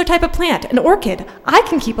particular type of plant, an orchid, I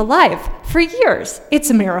can keep alive for years. It's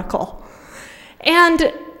a miracle.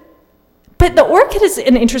 But the orchid is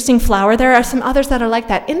an interesting flower. There are some others that are like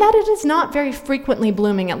that, in that it is not very frequently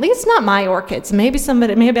blooming, at least not my orchids. Maybe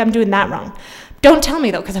I'm doing that wrong. Don't tell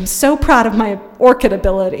me, though, because I'm so proud of my orchid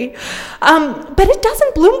ability. But it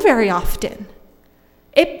doesn't bloom very often.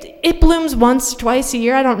 It blooms once, twice a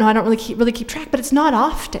year. I don't know. I don't really keep track, but it's not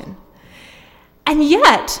often. And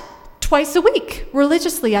yet, twice a week,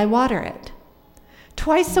 religiously, I water it.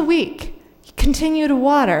 Twice a week, continue to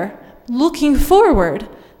water, looking forward,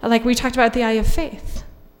 like we talked about the eye of faith.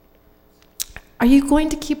 Are you going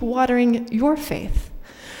to keep watering your faith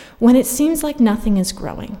when it seems like nothing is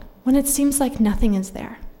growing, when it seems like nothing is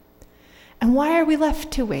there? And why are we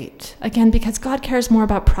left to wait? Again, because God cares more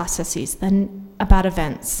about processes than about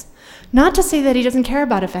events. Not to say that he doesn't care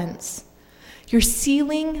about events. Your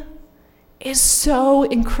ceiling is so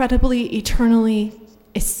incredibly, eternally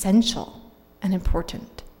essential and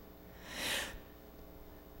important.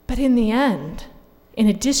 But in the end, in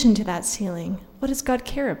addition to that ceiling, what does God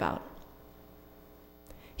care about?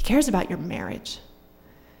 He cares about your marriage,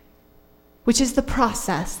 which is the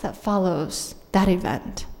process that follows that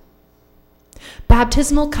event.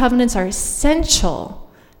 Baptismal covenants are essential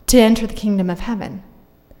to enter the kingdom of heaven.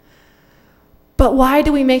 But why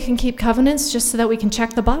do we make and keep covenants? Just so that we can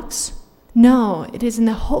check the box? No, it is in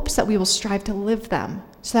the hopes that we will strive to live them,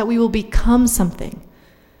 so that we will become something.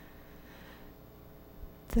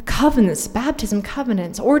 The covenants, baptism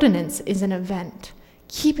covenants, ordinance is an event.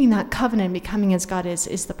 Keeping that covenant, becoming as God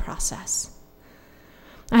is the process.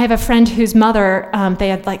 I have a friend whose mother, they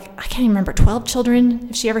had I can't even remember, 12 children.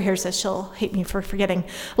 If she ever hears this, she'll hate me for forgetting.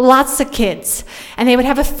 Lots of kids. And they would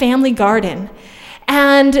have a family garden.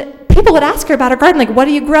 And people would ask her about her garden, what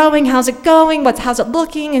are you growing? How's it going? How's it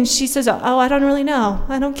looking? And she says, oh, I don't really know.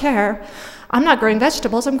 I don't care. I'm not growing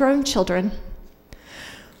vegetables. I'm growing children.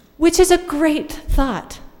 Which is a great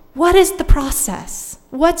thought. What is the process?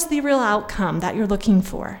 What's the real outcome that you're looking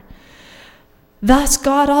for? Thus,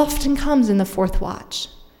 God often comes in the fourth watch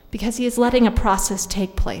because he is letting a process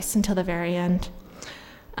take place until the very end.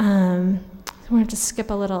 We're going to skip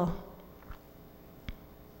a little.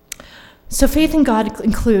 So faith in God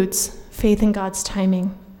includes faith in God's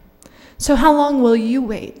timing. So how long will you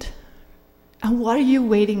wait? And what are you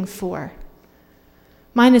waiting for?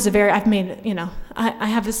 Mine is I've made, I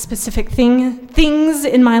have a specific things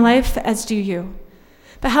in my life, as do you.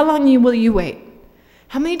 But how long will you wait?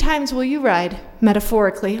 How many times will you ride,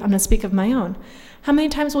 metaphorically, I'm going to speak of my own, how many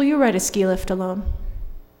times will you ride a ski lift alone?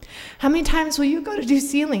 How many times will you go to do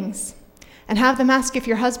ceilings and have them ask if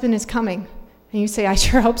your husband is coming? And you say, I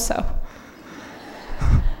sure hope so.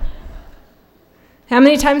 How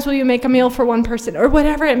many times will you make a meal for one person, or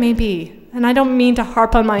whatever it may be? And I don't mean to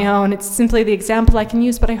harp on my own. It's simply the example I can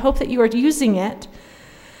use, but I hope that you are using it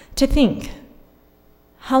to think.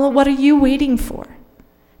 What are you waiting for?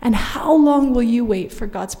 And how long will you wait for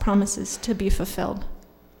God's promises to be fulfilled?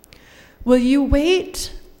 Will you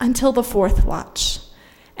wait until the fourth watch,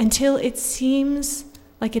 until it seems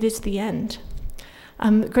like it is the end? A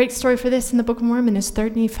great story for this in the Book of Mormon is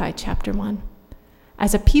 3 Nephi chapter 1.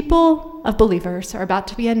 As a people of believers are about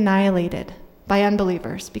to be annihilated by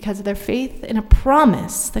unbelievers because of their faith in a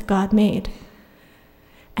promise that God made.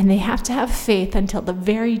 And they have to have faith until the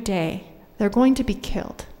very day they're going to be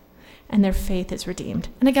killed and their faith is redeemed.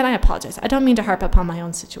 And again, I apologize. I don't mean to harp upon my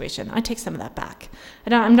own situation. I take some of that back.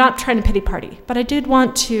 I'm not trying to pity party, but I did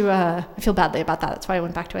want to, I feel badly about that. That's why I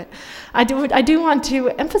went back to it. I do want to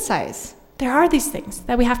emphasize there are these things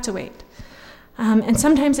that we have to wait. And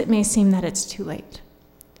sometimes it may seem that it's too late.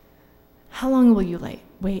 How long will you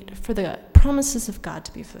wait for the promises of God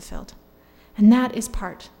to be fulfilled? And that is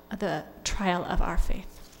part of the trial of our faith.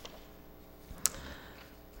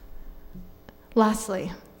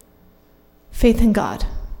 Lastly, faith in God,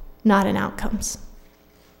 not in outcomes.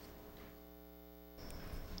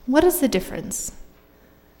 What is the difference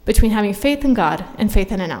between having faith in God and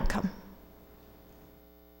faith in an outcome?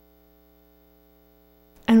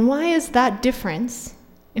 And why is that difference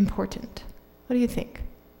important? What do you think?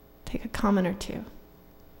 Take a comment or two.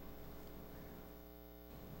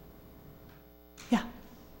 Yeah.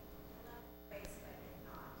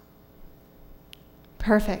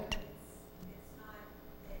 Perfect.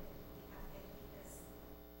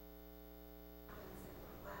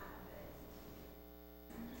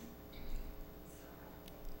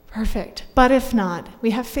 Perfect. But if not,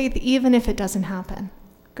 we have faith even if it doesn't happen.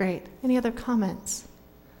 Great. Any other comments?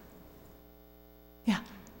 Yeah.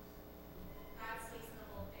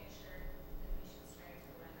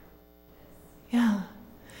 Yeah.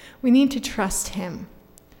 We need to trust him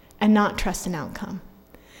and not trust an outcome.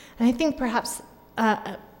 And I think perhaps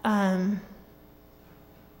that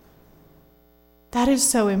is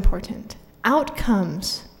so important.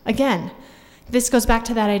 Outcomes, again, this goes back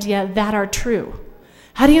to that idea that are true.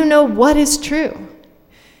 How do you know what is true?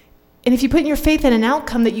 And if you put your faith in an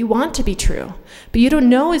outcome that you want to be true, but you don't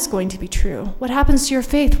know is going to be true, what happens to your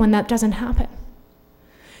faith when that doesn't happen?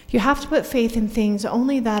 You have to put faith in things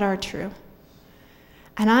only that are true.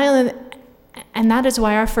 And that is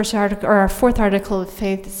why our fourth article of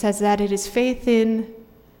faith says that it is faith in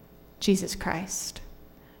Jesus Christ,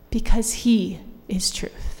 because he is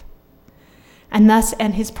truth. And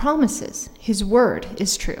his promises, his word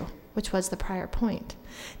is true, which was the prior point,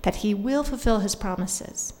 that he will fulfill his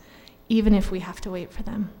promises, even if we have to wait for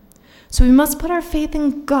them. So we must put our faith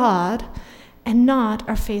in God and not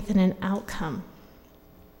our faith in an outcome.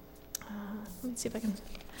 Let me see if I can.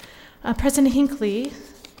 President Hinckley.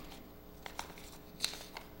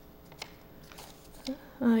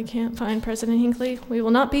 I can't find President Hinckley. We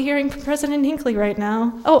will not be hearing from President Hinckley right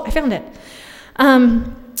now. Oh, I found it.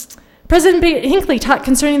 President Hinckley taught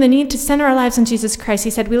concerning the need to center our lives on Jesus Christ. He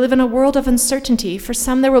said, we live in a world of uncertainty. For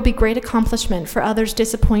some, there will be great accomplishment. For others,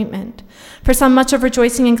 disappointment. For some, much of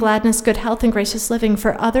rejoicing and gladness, good health and gracious living.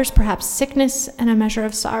 For others, perhaps sickness and a measure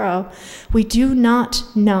of sorrow. We do not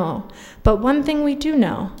know. But one thing we do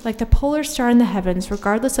know, like the polar star in the heavens,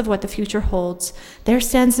 regardless of what the future holds, there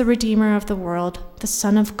stands the Redeemer of the world, the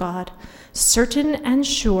Son of God, certain and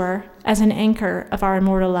sure as an anchor of our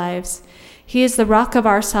immortal lives. He is the rock of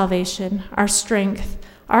our salvation, our strength,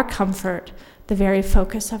 our comfort, the very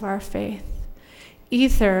focus of our faith.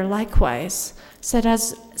 Ether, likewise,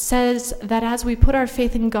 says that as we put our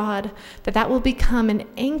faith in God, that will become an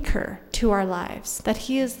anchor to our lives, that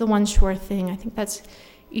he is the one sure thing. I think that's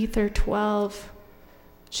Ether 12,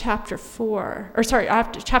 chapter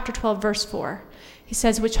 12, verse 4. He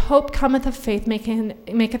says, which hope cometh of faith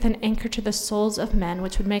maketh an anchor to the souls of men,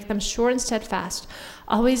 which would make them sure and steadfast,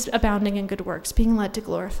 always abounding in good works, being led to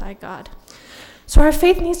glorify God. So our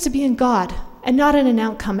faith needs to be in God, and not in an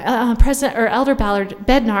outcome. Elder Ballard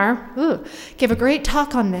Bednar gave a great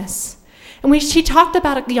talk on this. And she talked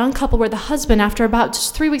about a young couple where the husband, after about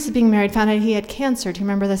just 3 weeks of being married, found out he had cancer. Do you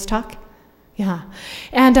remember this talk? Yeah.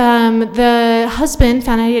 And the husband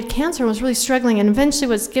found out he had cancer and was really struggling, and eventually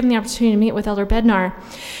was given the opportunity to meet with Elder Bednar.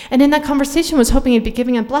 And in that conversation was hoping he'd be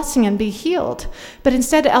giving a blessing and be healed. But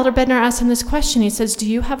instead, Elder Bednar asked him this question. He says, do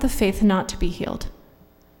you have the faith not to be healed?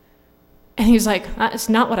 And he was like, that's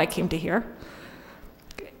not what I came to hear.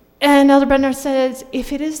 And Elder Bednar says,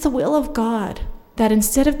 if it is the will of God that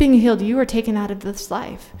instead of being healed, you are taken out of this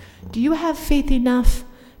life, do you have faith enough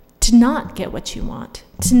to not get what you want,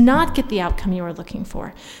 to not get the outcome you are looking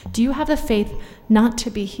for? Do you have the faith not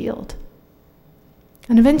to be healed?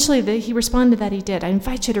 And eventually he responded that he did. I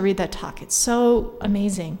invite you to read that talk. It's so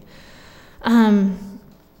amazing.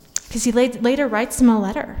 Because he later writes him a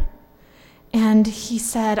letter. And he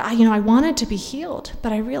said, I wanted to be healed,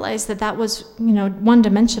 but I realized that was,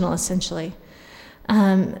 one-dimensional, essentially.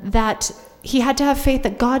 That he had to have faith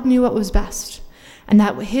that God knew what was best, and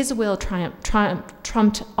that his will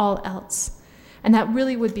trumped all else, and that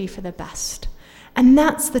really would be for the best. And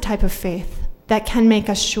that's the type of faith that can make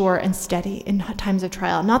us sure and steady in times of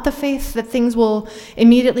trial. Not the faith that things will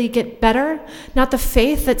immediately get better, not the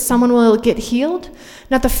faith that someone will get healed,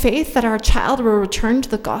 not the faith that our child will return to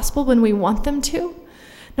the gospel when we want them to,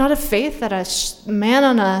 not a faith that a man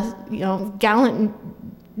on a gallant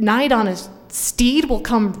knight on his steed will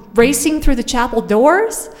come racing through the chapel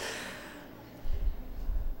doors.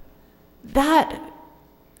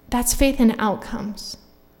 That's faith in outcomes.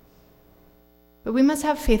 But we must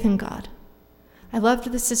have faith in God. I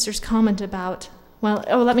loved the sister's comment about,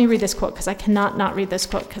 let me read this quote, because I cannot not read this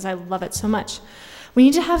quote because I love it so much. We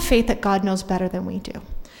need to have faith that God knows better than we do.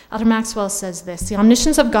 Elder Maxwell says this: the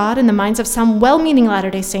omniscience of God in the minds of some well-meaning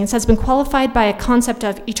Latter-day Saints has been qualified by a concept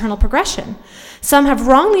of eternal progression. Some have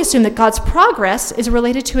wrongly assumed that God's progress is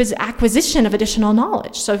related to his acquisition of additional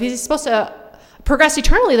knowledge. So if he's supposed to progress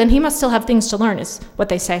eternally, then he must still have things to learn, is what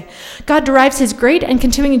they say. God derives his great and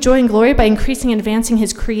continuing joy and glory by increasing and advancing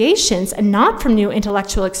his creations, and not from new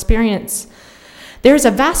intellectual experience. There is a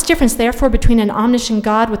vast difference, therefore, between an omniscient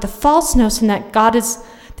God with the false notion that God is...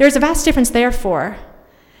 There is a vast difference, therefore,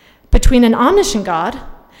 between an omniscient God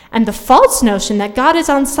and the false notion that God is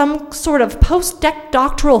on some sort of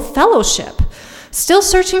post-doctoral fellowship, still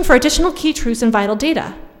searching for additional key truths and vital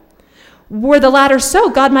data. Were the latter so,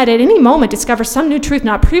 God might at any moment discover some new truth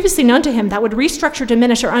not previously known to him that would restructure,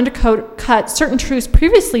 diminish, or undercut certain truths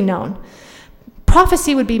previously known.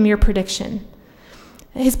 Prophecy would be mere prediction.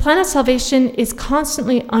 His plan of salvation is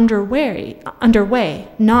constantly underway,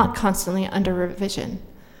 not constantly under revision.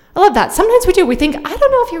 I love that. Sometimes we do. We think, I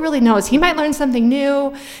don't know if he really knows. He might learn something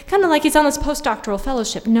new, kind of like he's on this postdoctoral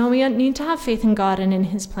fellowship. No, we need to have faith in God and in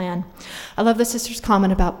his plan. I love the sister's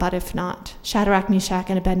comment about, but if not, Shadrach, Meshach,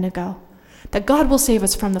 and Abednego, that God will save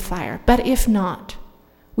us from the fire. But if not,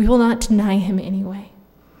 we will not deny him anyway.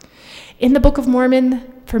 In the Book of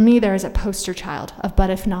Mormon, for me, there is a poster child of but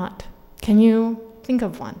if not. Can you think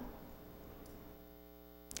of one?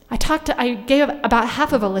 I gave about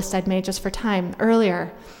half of a list I'd made just for time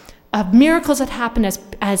earlier of miracles that happened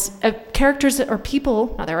as characters or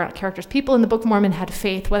people, no, they were not characters, people in the Book of Mormon had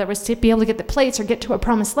faith, whether it was to be able to get the plates or get to a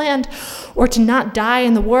promised land or to not die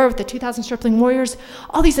in the war with the 2,000 stripling warriors.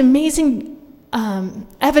 All these amazing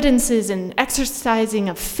evidences and exercising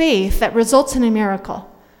of faith that results in a miracle.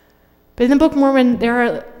 But in the Book of Mormon,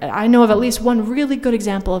 I know of at least one really good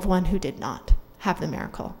example of one who did not have the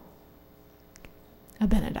miracle.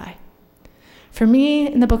 Abinadi. For me,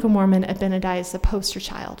 in the Book of Mormon, Abinadi is the poster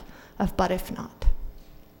child of but if not.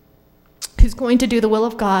 Who's going to do the will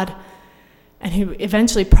of God and who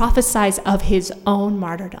eventually prophesies of his own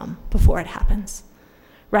martyrdom before it happens.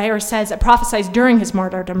 Right? Or prophesies during his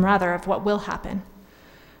martyrdom, rather, of what will happen.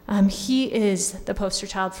 He is the poster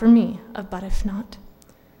child for me of but if not.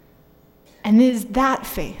 And it is that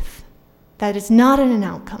faith that is not in an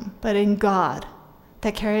outcome, but in God,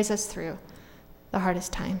 that carries us through the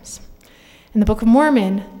hardest times. In the Book of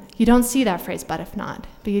Mormon, you don't see that phrase, but if not,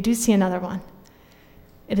 but you do see another one.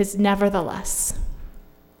 It is nevertheless.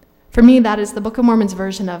 For me, that is the Book of Mormon's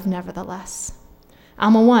version of nevertheless.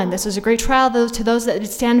 Alma 1, this was a great trial to those that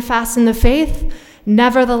stand fast in the faith.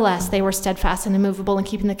 Nevertheless, they were steadfast and immovable in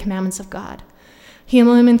keeping the commandments of God.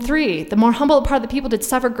 Helaman 3, the more humble part of the people did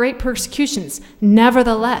suffer great persecutions.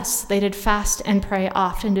 Nevertheless, they did fast and pray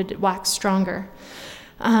oft and did wax stronger.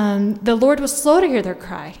 The Lord was slow to hear their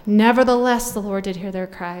cry. Nevertheless, the Lord did hear their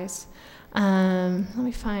cries. Let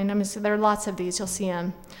me find, there are lots of these, you'll see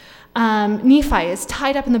them. Nephi is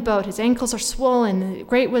tied up in the boat. His ankles are swollen.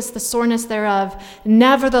 Great was the soreness thereof.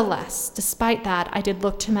 Nevertheless, despite that, I did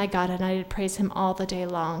look to my God, and I did praise him all the day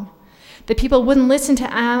long. The people wouldn't listen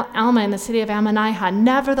to Alma in the city of Ammonihah.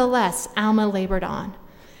 Nevertheless, Alma labored on.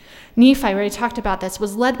 Nephi, we already talked about this,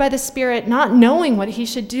 was led by the Spirit, not knowing what he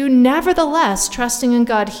should do. Nevertheless, trusting in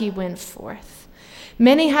God, he went forth.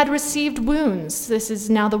 Many had received wounds. This is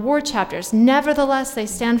now the war chapters. Nevertheless, they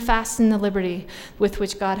stand fast in the liberty with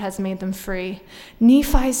which God has made them free.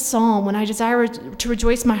 Nephi's psalm, when I desire to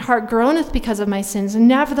rejoice, my heart groaneth because of my sins.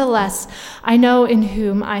 Nevertheless, I know in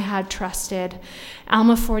whom I had trusted.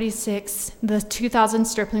 Alma 46, the 2,000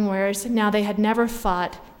 stripling warriors, now they had never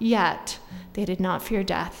fought, yet they did not fear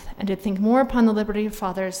death, and did think more upon the liberty of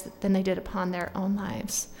fathers than they did upon their own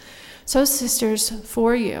lives. So, sisters,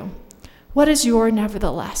 for you, what is your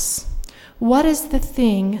nevertheless? What is the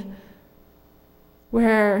thing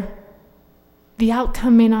where the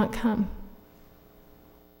outcome may not come?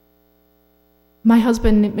 My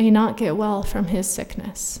husband may not get well from his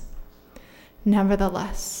sickness.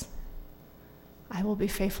 Nevertheless, I will be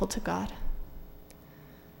faithful to God.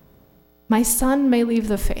 My son may leave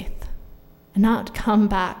the faith and not come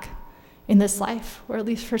back in this life, or at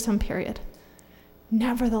least for some period.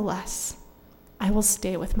 Nevertheless, I will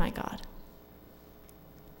stay with my God.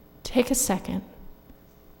 Take a second.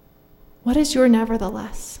 What is your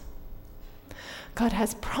nevertheless? God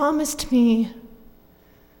has promised me,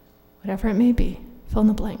 whatever it may be, fill in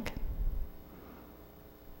the blank.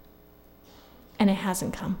 And it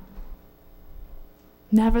hasn't come.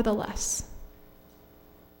 Nevertheless,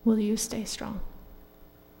 will you stay strong?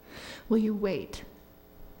 Will you wait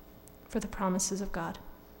for the promises of God?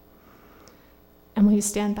 And will you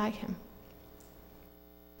stand by him?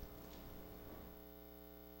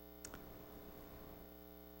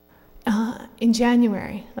 In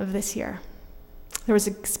January of this year, there was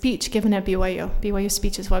a speech given at BYU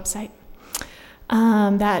Speech's website,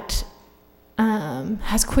 that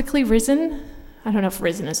has quickly risen. I don't know if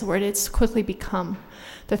risen is the word. It's quickly become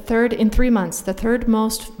in 3 months, the third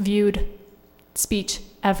most viewed speech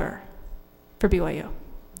ever for BYU.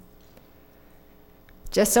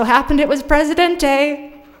 Just so happened it was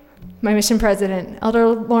Presidente, my mission president, Elder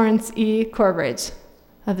Lawrence E. Corbridge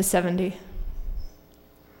of the 70.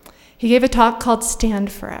 He gave a talk called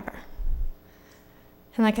Stand Forever.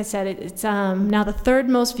 And like I said, it's now the third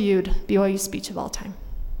most viewed BYU speech of all time.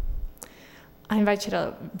 I invite you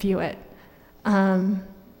to view it.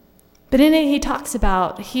 But in it, he talks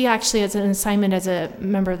about, he actually, as an assignment as a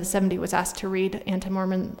member of the 70, was asked to read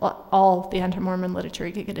all the anti-Mormon literature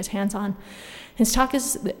he could get his hands on. His talk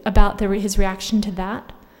is about his reaction to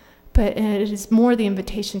that, but it is more the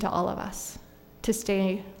invitation to all of us to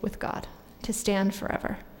stay with God, to stand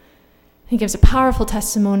forever. He gives a powerful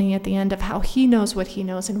testimony at the end of how he knows what he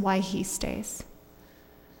knows and why he stays.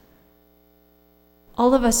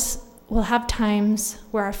 All of us will have times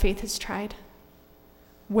where our faith is tried,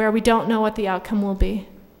 where we don't know what the outcome will be,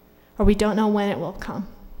 or we don't know when it will come.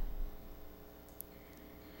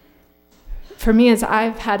 For me, as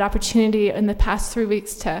I've had opportunity in the past 3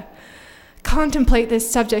 weeks to contemplate this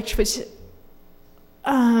subject, which,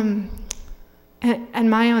 and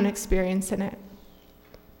my own experience in it,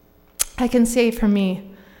 I can say for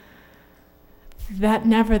me that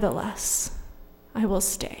nevertheless, I will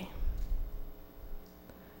stay.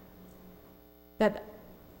 That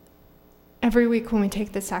every week when we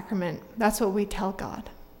take the sacrament, that's what we tell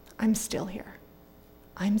God. I'm still here.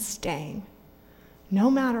 I'm staying.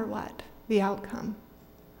 No matter what the outcome,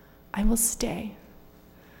 I will stay.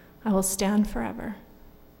 I will stand forever.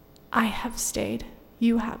 I have stayed.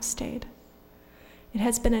 You have stayed. It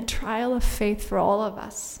has been a trial of faith for all of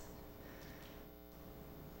us.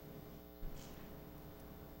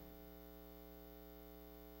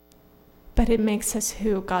 But it makes us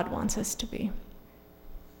who God wants us to be.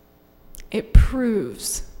 It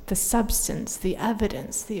proves the substance, the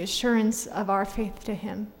evidence, the assurance of our faith to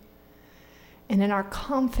him, and in our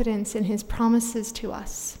confidence in his promises to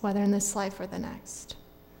us, whether in this life or the next.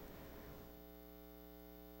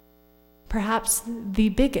 Perhaps the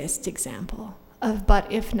biggest example of but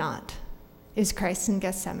if not is Christ in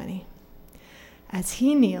Gethsemane. As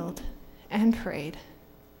he kneeled and prayed,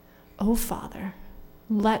 "O Father,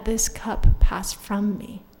 let this cup pass from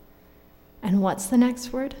me." And what's the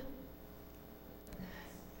next word?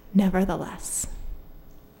 Nevertheless.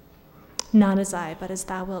 Not as I, but as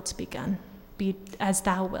thou wilt be as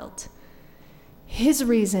thou wilt. His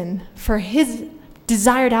reason for his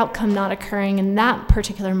desired outcome not occurring in that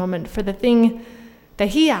particular moment, for the thing that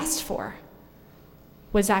he asked for,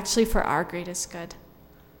 was actually for our greatest good.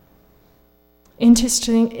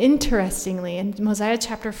 Interestingly, in Mosiah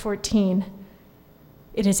chapter 14,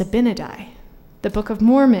 it is Abinadi, the Book of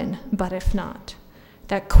Mormon, but if not,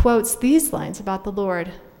 that quotes these lines about the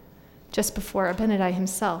Lord just before Abinadi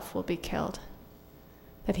himself will be killed.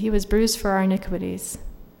 That he was bruised for our iniquities,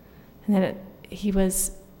 and that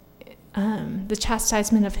the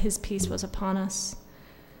chastisement of his peace was upon us,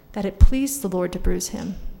 that it pleased the Lord to bruise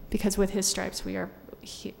him, because with his stripes we are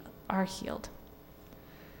healed.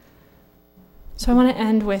 So I want to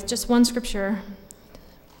end with just one scripture,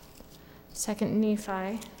 2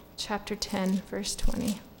 Nephi chapter 10, verse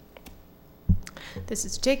 20. This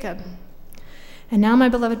is Jacob. And now, my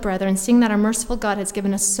beloved brethren, seeing that our merciful God has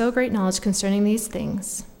given us so great knowledge concerning these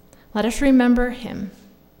things, let us remember him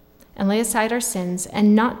and lay aside our sins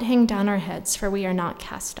and not hang down our heads, for we are not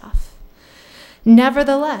cast off.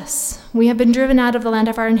 Nevertheless, we have been driven out of the land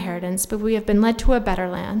of our inheritance, but we have been led to a better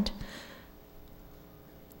land.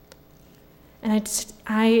 And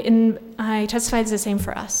I testify it's the same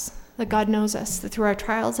for us, that God knows us, that through our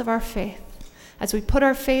trials of our faith, as we put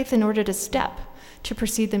our faith in order to step to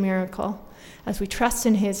precede the miracle, as we trust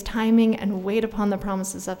in his timing and wait upon the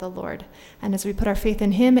promises of the Lord, and as we put our faith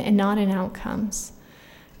in him and not in outcomes,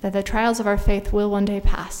 that the trials of our faith will one day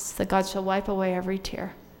pass, that God shall wipe away every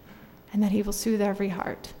tear, and that he will soothe every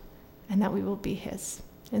heart, and that we will be his.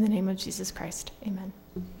 In the name of Jesus Christ, amen.